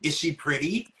 Is she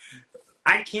pretty?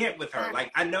 I can't with her.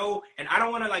 Like, I know, and I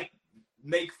don't want to like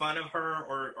make fun of her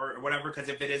or whatever, because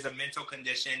if it is a mental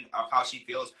condition of how she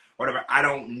feels or whatever, I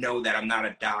don't know that. I'm not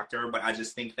a doctor, but I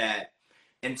just think that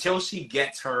until she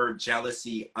gets her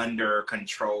jealousy under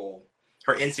control,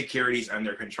 her insecurities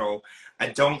under control, I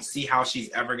don't see how she's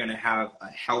ever going to have a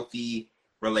healthy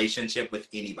relationship with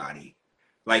anybody,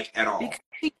 like, at all. Because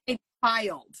she's a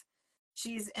child.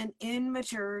 She's an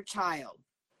immature child.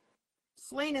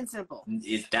 Plain and simple.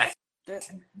 That's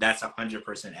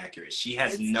 100% accurate. She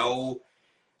has no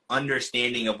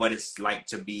understanding of what it's like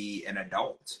to be an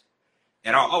adult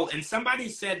at all. Oh, and somebody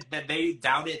said that they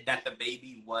doubted that the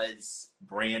baby was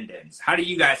Brandon's. How do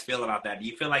you guys feel about that? Do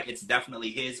you feel like it's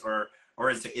definitely his, or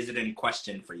is it in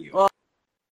question for you?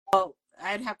 Well,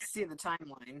 I'd have to see the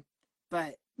timeline,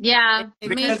 but yeah,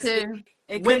 me too.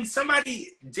 When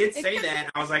somebody did say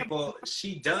that, I was like, well,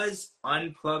 she does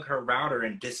unplug her router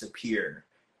and disappear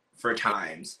for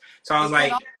times. So I was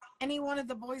like, any one of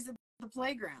the boys at the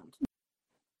playground.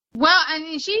 Well, I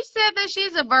mean, she said that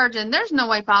she's a virgin. There's no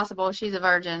way possible she's a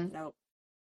virgin. Nope.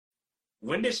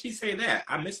 When did she say that?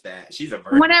 I missed that. She's a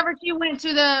virgin. Whenever she went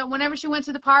to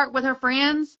the park with her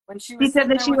friends, when she said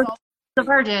that she was a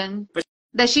virgin.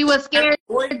 That she was scared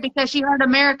because she heard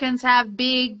Americans have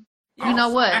big, you know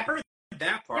what. I heard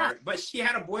that part, but she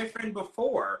had a boyfriend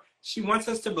before. She wants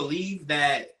us to believe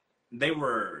that they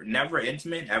were never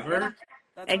intimate ever.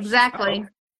 Yeah, exactly.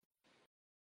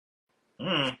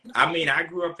 I mean, I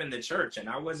grew up in the church and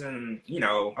I wasn't,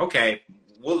 okay,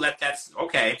 we'll let that,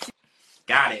 okay.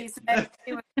 Got it. She said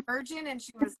she was a virgin and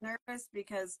she was nervous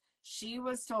because she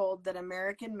was told that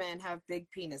American men have big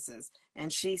penises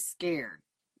and she's scared.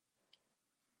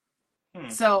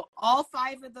 So all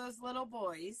 5 of those little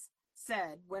boys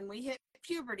said, when we hit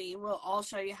puberty, we'll all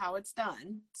show you how it's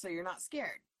done, so you're not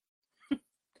scared.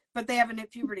 But they haven't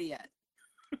hit puberty yet.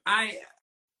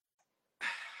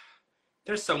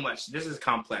 There's so much. This is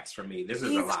complex for me. This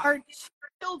is a lot. These are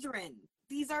children.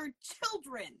 These are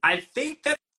children. I think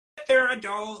that they're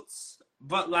adults,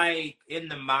 but like in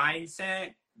the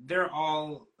mindset, they're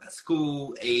all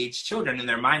school-age children in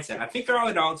their mindset. I think they're all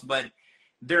adults, but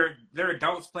they're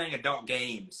adults playing adult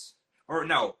games. Or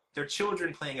no, they're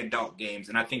children playing adult games,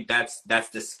 and I think that's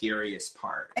the scariest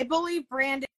part. I believe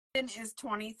Brandon is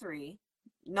 23,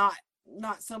 not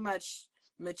so much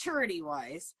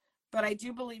maturity-wise, but I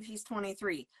do believe he's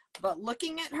 23. But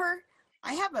looking at her,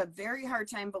 I have a very hard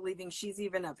time believing she's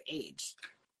even of age.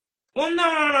 Well,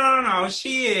 no.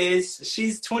 She is.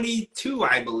 She's 22,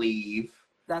 I believe.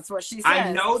 That's what she says.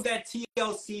 I know that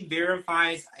TLC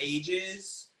verifies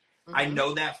ages. I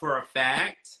know that for a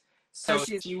fact. So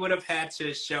she would have had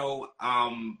to show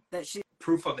that she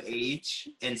proof of age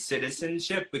and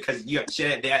citizenship, because they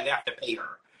have to pay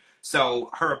her. So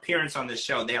her appearance on the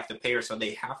show, they have to pay her, so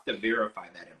they have to verify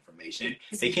that information.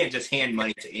 They can't just hand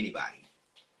money to anybody.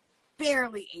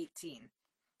 Barely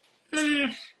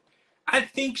 18. I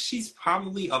think she's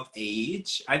probably of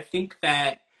age. I think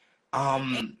that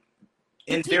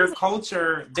in their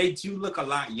culture, they do look a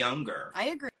lot younger. I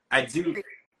agree. I do.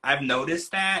 I've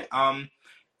noticed that.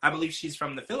 I believe she's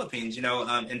from the Philippines. In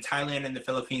Thailand and the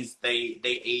Philippines, they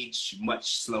age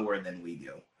much slower than we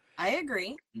do. I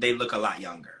agree. They look a lot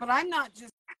younger. But I'm not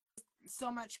just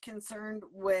so much concerned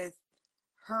with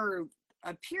her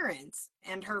appearance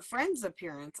and her friend's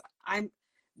appearance. I'm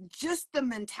just the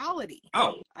mentality.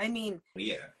 Oh. I mean,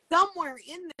 yeah. Somewhere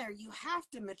in there, you have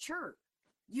to mature.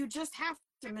 You just have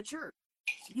to mature.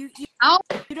 You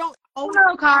don't. Oh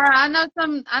no, Cara. I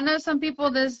know some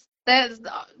people that's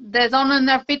on in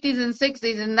their 50s and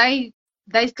 60s, and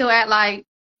they still act like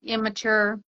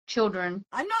immature children.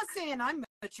 I'm not saying I'm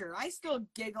mature. I still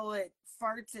giggle at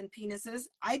farts and penises.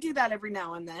 I do that every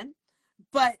now and then,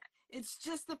 but it's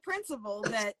just the principle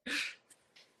that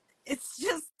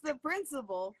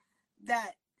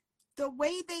the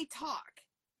way they talk,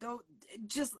 though,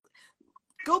 just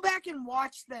go back and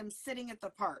watch them sitting at the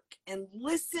park and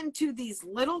listen to these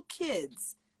little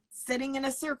kids sitting in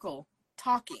a circle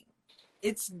talking.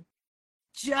 It's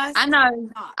just, I know.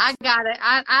 I got it.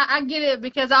 I get it,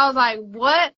 because I was like,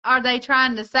 what are they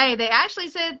trying to say? They actually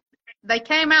said, they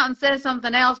came out and said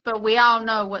something else, but we all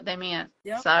know what they meant.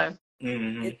 Yep. So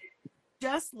it's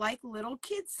just like little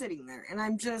kids sitting there, and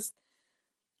I'm just,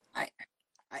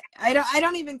 I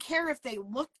don't even care if they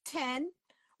look 10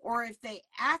 or if they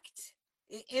act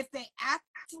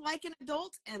like an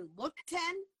adult and look 10.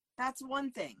 That's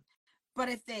one thing. But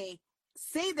if they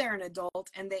say they're an adult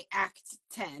and they act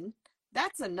 10,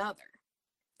 that's another.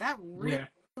 That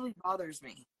really bothers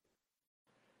me.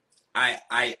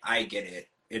 I get it.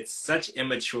 It's such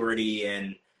immaturity,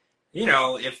 and you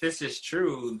know, if this is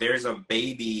true, there's a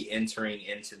baby entering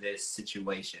into this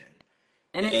situation.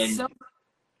 And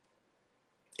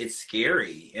it's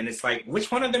scary. And it's like,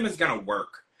 which one of them is gonna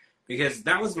work? Because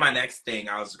that was my next thing.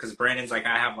 Because Brandon's like,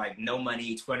 I have like no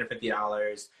money,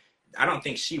 $250. I don't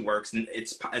think she works, and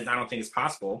I don't think it's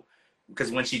possible,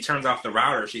 because when she turns off the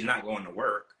router, she's not going to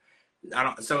work.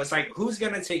 So it's like, who's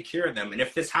gonna take care of them? And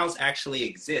if this house actually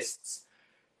exists,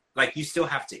 like, you still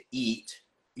have to eat,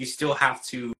 you still have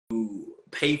to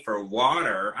pay for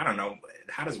water. I don't know,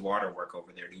 how does water work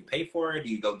over there? Do you pay for it? Do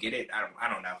you go get it? I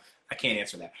don't know. I can't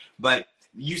answer that. But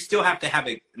you still have to have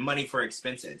money for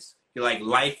expenses. You're like,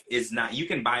 life is not, you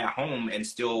can buy a home and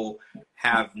still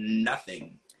have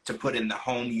nothing to put in the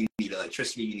home. You need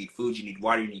electricity, you need food, you need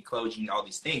water, you need clothes, you need all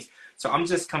these things. So I'm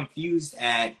just confused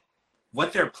at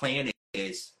what their plan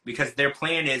is, because their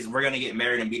plan is, we're going to get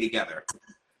married and be together.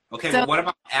 Okay, so, well, what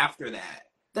about after that?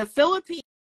 The Philippines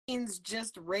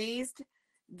just raised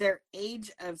their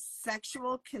age of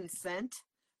sexual consent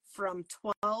from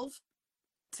 12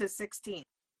 to 16.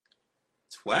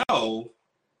 12?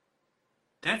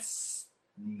 That's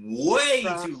way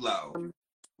too low. From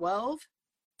 12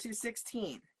 to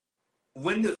 16.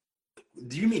 When do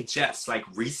you mean just like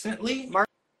recently? March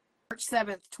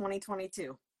 7th,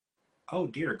 2022. Oh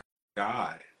dear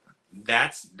God.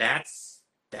 That's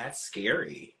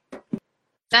scary.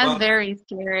 That's very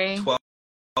scary.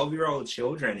 12-year-old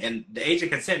children, and the age of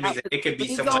consent means that it could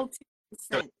be someone.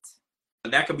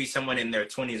 That could be someone in their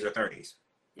 20s or 30s.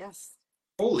 Yes.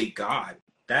 Holy God,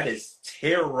 that is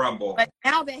terrible. But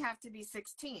now they have to be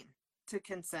 16 to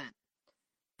consent.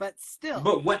 But still.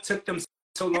 But what took them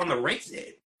so long to raise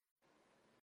it?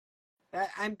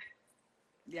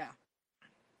 Yeah.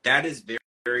 That is very,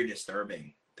 very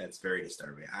disturbing. That's very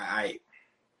disturbing.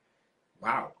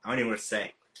 Wow. I don't even know what to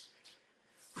say.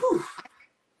 Whew.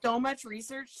 So much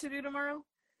research to do tomorrow.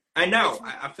 I know.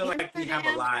 I feel like we have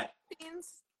a lot.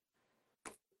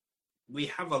 We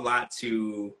have a lot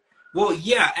to. Well,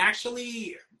 yeah,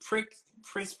 actually,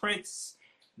 Prince,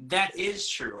 that is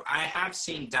true. I have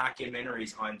seen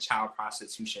documentaries on child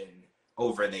prostitution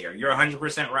over there. You're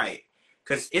 100% right.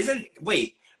 Because didn't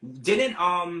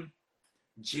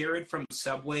Jared from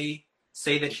Subway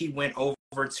say that he went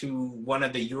over to one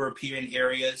of the European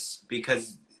areas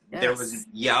because there was,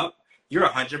 you're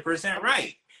 100%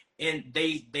 right. And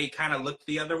they kind of looked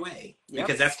the other way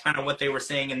because that's kind of what they were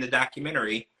saying in the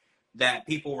documentary, that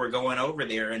people were going over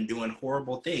there and doing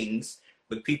horrible things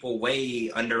with people way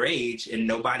underage, and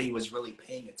nobody was really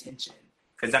paying attention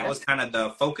because that was kind of the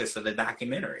focus of the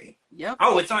documentary. Yep.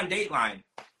 Oh, it's on Dateline.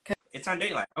 It's on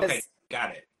Dateline. Okay,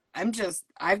 got it.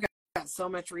 I've got so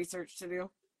much research to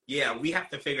do. Yeah, we have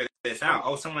to figure this out.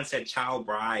 Oh, someone said child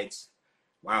brides.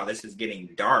 Wow, this is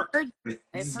getting dark. This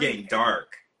is getting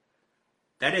dark.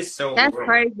 That is so That's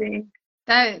horrible. Crazy.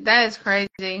 That is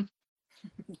crazy.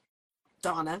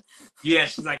 Donna. Yeah,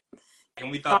 she's like, and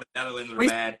we thought the Netherlands were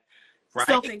bad. Right?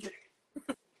 Still thinking.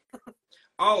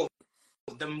 Oh,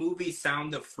 the movie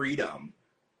Sound of Freedom.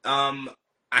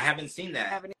 I haven't seen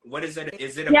that. What is it?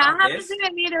 Is it about I haven't seen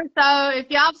it either. So if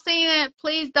y'all seen it,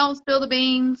 please don't spill the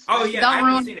beans. Oh yeah, don't I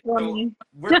haven't seen it. For So me.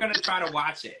 we're gonna try to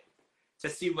watch it to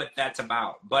see what that's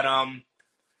about. But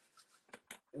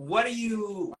what are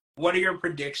your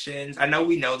predictions? I know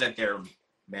we know that they're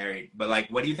married, but like,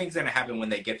 what do you think is gonna happen when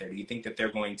they get there? Do you think that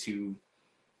they're going to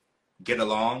get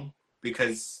along?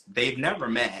 Because they've never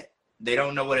met. They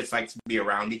don't know what it's like to be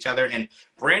around each other. And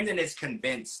Brandon is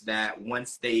convinced that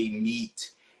once they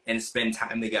meet and spend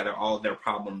time together, all of their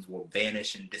problems will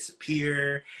vanish and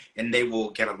disappear, and they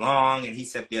will get along. And he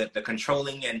said the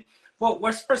controlling and, well,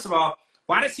 first of all,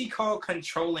 why does he call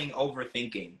controlling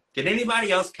overthinking? Did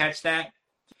anybody else catch that?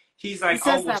 He's like,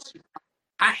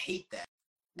 I hate that.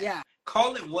 Yeah.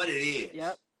 Call it what it is.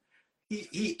 Yep.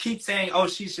 He keeps saying, oh,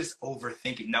 she's just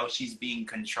overthinking. No, she's being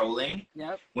controlling.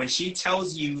 Yep. When she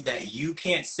tells you that you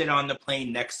can't sit on the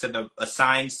plane next to the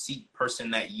assigned seat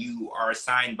person that you are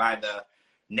assigned by the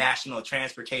National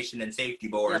Transportation and Safety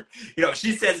Board,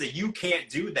 she says that you can't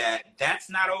do that. That's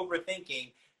not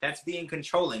overthinking. That's being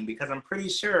controlling, because I'm pretty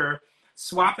sure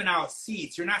swapping out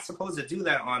seats, you're not supposed to do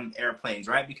that on airplanes,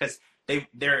 right? Because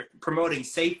they're promoting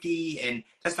safety, and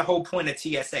that's the whole point of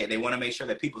TSA. They want to make sure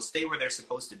that people stay where they're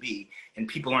supposed to be, and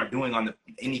people aren't doing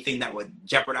anything that would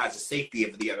jeopardize the safety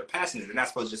of the other passengers. They're not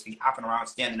supposed to just be hopping around,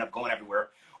 standing up, going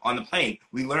everywhere on the plane.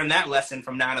 We learned that lesson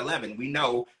from 9/11. We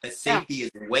know that safety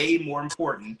is way more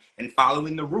important, and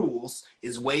following the rules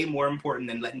is way more important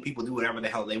than letting people do whatever the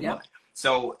hell they want.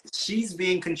 So she's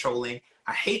being controlling.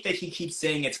 I hate that he keeps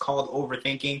saying it's called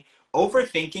overthinking.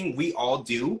 Overthinking, we all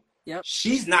do. Yep.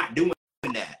 She's not doing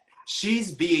that.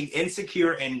 She's being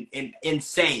insecure and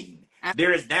insane.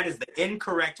 That is the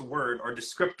incorrect word or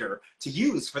descriptor to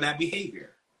use for that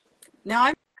behavior. Now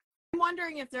I'm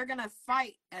wondering if they're gonna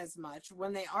fight as much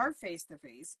when they are face to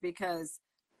face, because,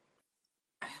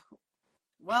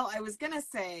 well, I was gonna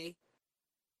say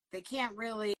they can't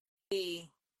really,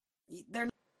 they're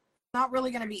not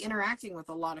really gonna be interacting with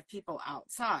a lot of people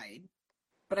outside,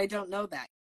 but I don't know that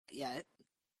yet.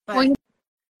 But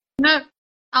well,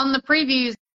 on the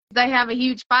previews they have a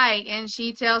huge fight and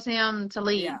she tells him to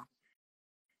leave. yeah.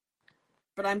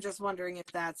 But I'm just wondering if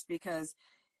that's because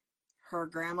her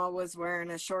grandma was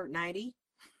wearing a short nightie.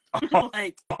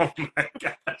 Like, oh my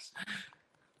gosh.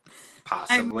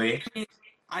 Possibly.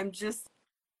 I'm just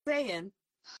saying.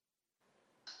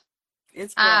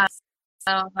 It's gross.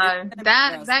 I don't know.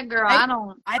 That girl, I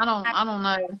don't know.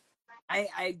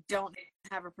 I don't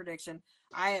have a prediction.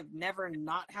 I have never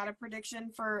not had a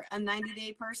prediction for a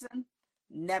 90-day person.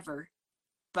 Never.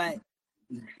 But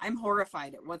I'm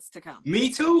horrified at what's to come.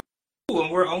 Me too. And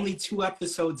we're only 2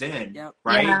 episodes in. Yep.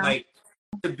 Right? Yeah. Like,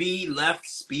 to be left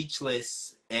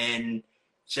speechless and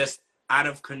just out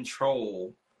of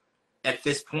control at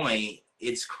this point,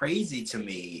 it's crazy to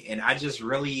me. And I just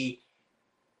really,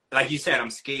 like you said, I'm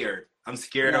scared. I'm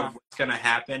scared of what's going to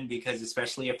happen, because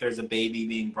especially if there's a baby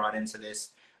being brought into this,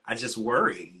 I just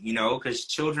worry, you know, because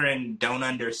children don't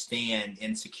understand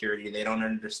insecurity. They don't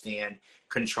understand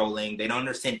controlling. They don't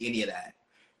understand any of that.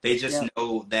 They just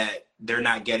know that they're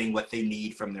not getting what they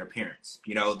need from their parents.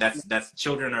 You know, that's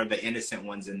children are the innocent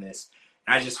ones in this.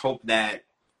 And I just hope that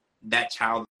that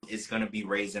child is going to be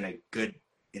raised in a good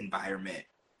environment.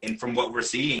 And from what we're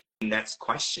seeing, that's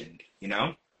questioned, you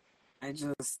know?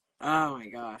 Oh my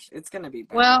gosh, it's going to be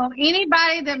bad. Well,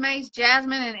 anybody that makes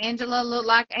Jasmine and Angela look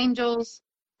like angels,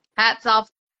 hats off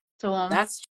to them.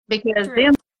 That's because true.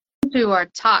 them two are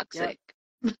toxic.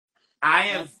 Yep. I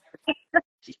have...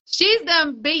 She's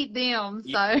done beat them,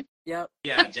 so. Yep.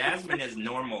 Yeah, Jasmine is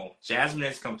normal. Jasmine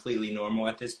is completely normal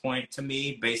at this point to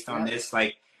me, based on this.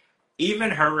 Like, even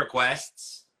her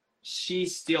requests,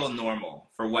 she's still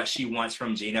normal for what she wants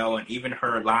from Gino, and even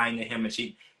her lying to him, and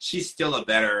she's still a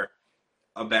better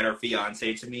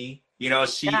fiance to me. You know,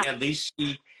 at least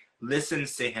she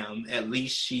listens to him. At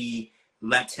least she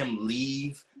lets him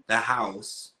leave the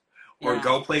house or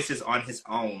go places on his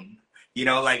own. You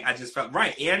know, like, I just felt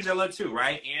right. Angela too,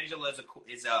 right? Angela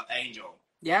is a angel.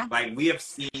 Yeah. Like, we have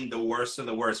seen the worst of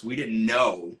the worst. We didn't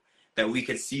know that we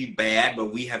could see bad,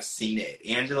 but we have seen it.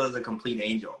 Angela is a complete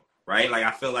angel, right? Like,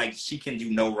 I feel like she can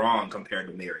do no wrong compared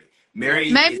to Mary.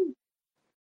 Maybe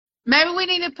we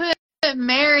need to put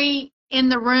Mary in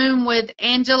the room with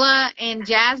Angela and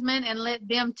Jasmine and let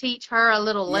them teach her a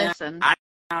little lesson.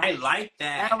 I like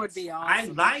that. That would be awesome. I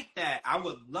like that. I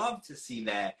would love to see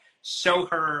that. Show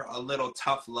her a little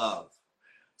tough love.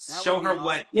 Show her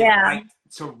what it's like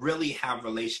to really have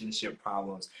relationship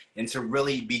problems and to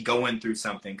really be going through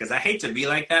something. Because I hate to be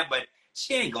like that, but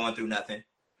she ain't going through nothing.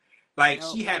 Like,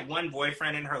 she had one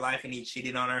boyfriend in her life and he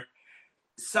cheated on her.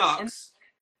 Sucks.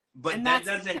 But that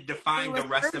doesn't define the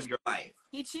rest of your life.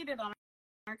 He cheated on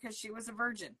her because she was a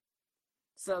virgin.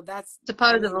 So that's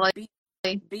supposedly.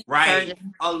 Right.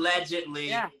 Virgin. Allegedly.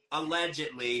 Yeah.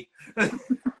 Allegedly.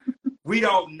 We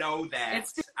don't know that.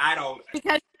 I don't.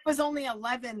 Because she was only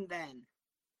 11 then.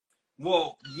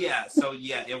 Well, yeah. So,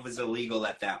 yeah, it was illegal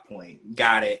at that point.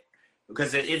 Got it.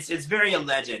 Because it's very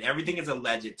alleged. Everything is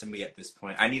alleged to me at this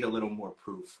point. I need a little more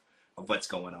proof of what's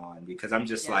going on. Because I'm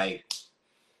just like,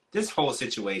 this whole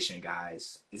situation,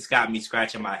 guys, it's got me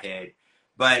scratching my head.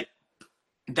 But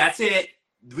that's it.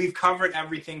 We've covered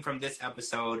everything from this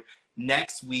episode.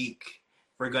 Next week,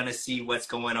 we're going to see what's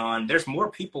going on. There's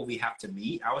more people we have to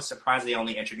meet. I was surprised they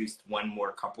only introduced one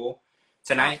more couple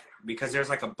tonight, because there's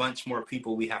like a bunch more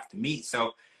people we have to meet.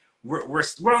 So we're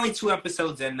only 2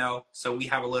 episodes in, though, so we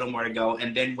have a little more to go.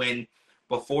 And then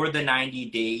before the 90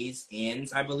 days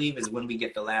ends, I believe, is when we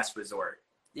get the last resort.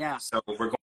 Yeah. So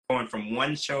we're going from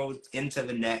one show into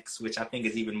the next, which I think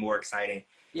is even more exciting.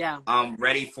 Yeah.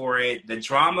 Ready for it. The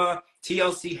drama,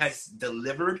 TLC has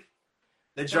delivered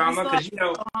the drama, because, you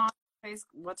know.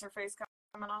 What's her face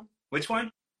coming on? Which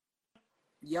one?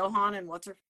 Johan and what's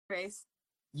her face?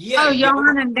 Yeah. Oh,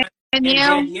 Johan and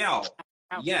Danielle.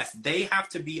 Yes, they have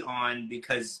to be on,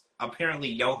 because apparently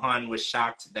Johan was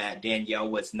shocked that Danielle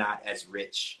was not as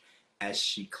rich as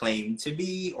she claimed to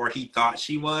be, or he thought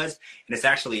she was, and it's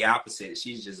actually the opposite.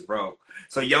 She's just broke.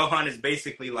 So Johan is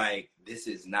basically like, this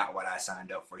is not what I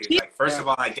signed up for. He's like, first of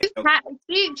all, I get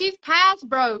she's past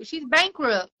broke. She's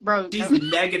bankrupt broke. She's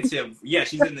negative. Yeah,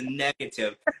 she's in the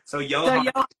negative. So Johan,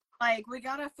 like, we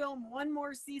gotta film one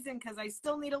more season because I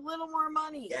still need a little more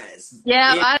money. Yes.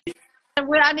 Yeah,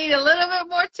 I need a little bit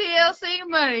more TLC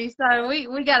money, so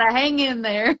we gotta hang in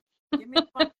there.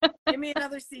 Give me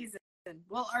another season.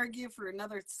 We'll argue for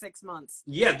another 6 months.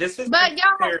 Yeah, this is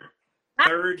their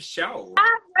third show.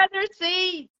 I'd rather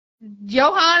see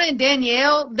Johan and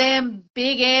Danielle than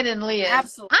Big Ed and Liz.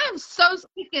 Absolutely. I am so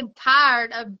sick and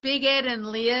tired of Big Ed and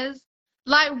Liz.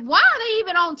 Like, why are they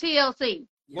even on TLC?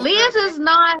 Well, Liz is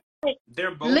not.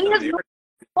 They're both. Liz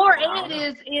or Ed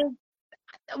is.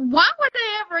 Why would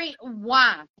they ever?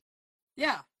 Why?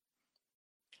 Yeah.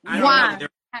 Why?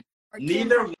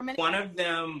 Neither one of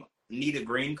them need a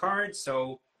green card,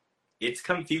 so it's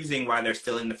confusing why they're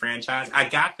still in the franchise. I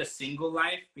got the single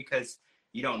life because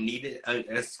you don't need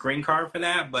a green card for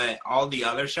that, but all the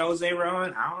other shows they were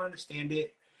on, I don't understand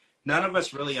it. None of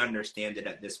us really understand it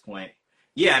at this point.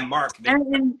 Yeah, and Mark, they're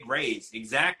raised.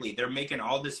 Exactly. They're making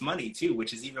all this money, too,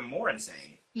 which is even more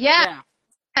insane. Yeah.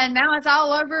 And now it's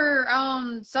all over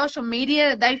social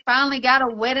media. They finally got a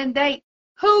wedding date.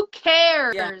 Who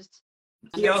cares?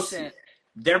 Yeah.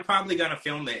 They're probably going to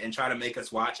film it and try to make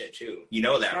us watch it, too. You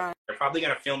know that. Right? They're probably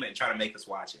going to film it and try to make us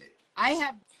watch it. I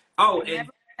have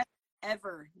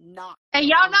ever not. And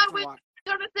y'all know we're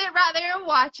going to sit right there and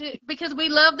watch it because we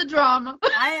love the drama.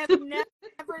 I have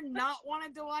never not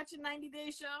wanted to watch a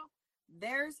 90-day show.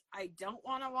 I don't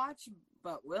want to watch,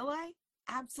 but will I?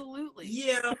 Absolutely.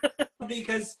 Yeah,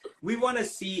 because we want to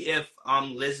see if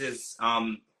Liz's,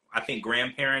 I think,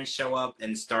 grandparents show up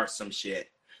and start some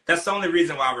shit. That's the only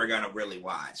reason why we're going to really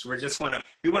watch.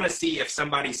 We want to see if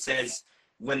somebody says,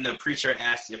 when the preacher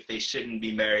asks if they shouldn't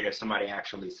be married, if somebody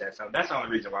actually says something. That's the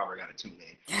only reason why we're going to tune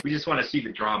in. We just want to see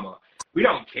the drama. We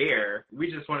don't care.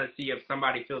 We just want to see if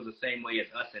somebody feels the same way as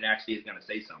us and actually is going to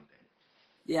say something.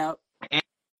 Yeah.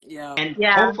 And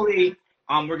hopefully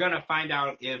we're going to find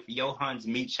out if Johan's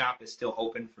meat shop is still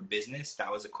open for business.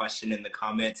 That was a question in the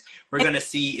comments. We're going to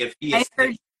see if he is.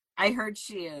 I heard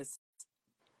she is.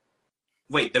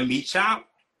 Wait, the meat shop?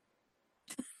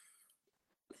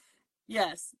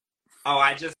 Yes. Oh,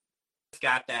 I just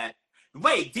got that.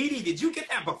 Wait, Dee Dee, did you get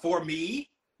that before me?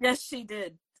 Yes, she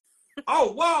did.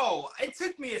 Oh, whoa. It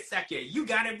took me a second. You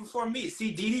got it before me.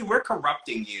 See, Dee Dee, we're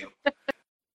corrupting you.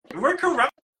 We're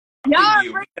corrupting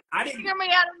you. I didn't get me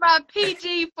out of my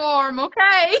PG form,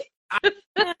 okay?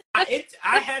 I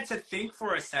had to think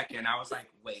for a second. I was like,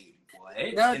 wait, what?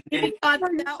 No, Dee Dee caught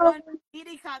that one. Dee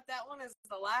Dee caught that one as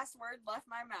the last word left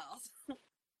my mouth.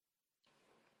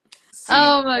 See,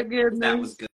 oh, my goodness. That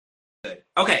was good.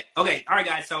 Okay. All right,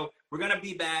 guys. So we're going to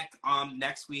be back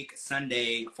next week,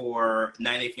 Sunday, for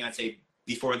 90 Day Fiance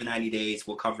Before the 90 Days.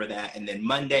 We'll cover that. And then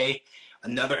Monday,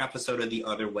 another episode of The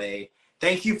Other Way.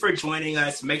 Thank you for joining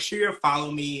us. Make sure you follow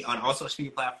me on all social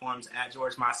media platforms at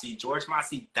George Mossey,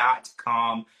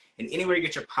 georgemossey.com, and anywhere you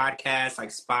get your podcasts like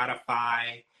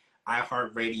Spotify,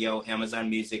 iHeartRadio, Amazon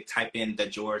Music. Type in The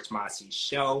George Mossey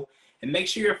Show. And make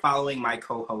sure you're following my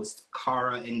co-hosts,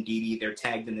 Cara and Dee Dee. They're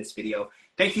tagged in this video.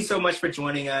 Thank you so much for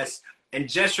joining us. And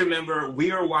just remember, we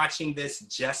are watching this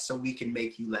just so we can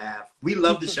make you laugh. We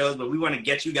love the shows, but we want to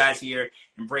get you guys here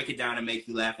and break it down and make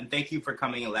you laugh. And thank you for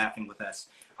coming and laughing with us.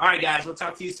 All right, guys. We'll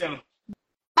talk to you soon.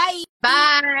 Bye.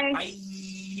 Bye. Bye.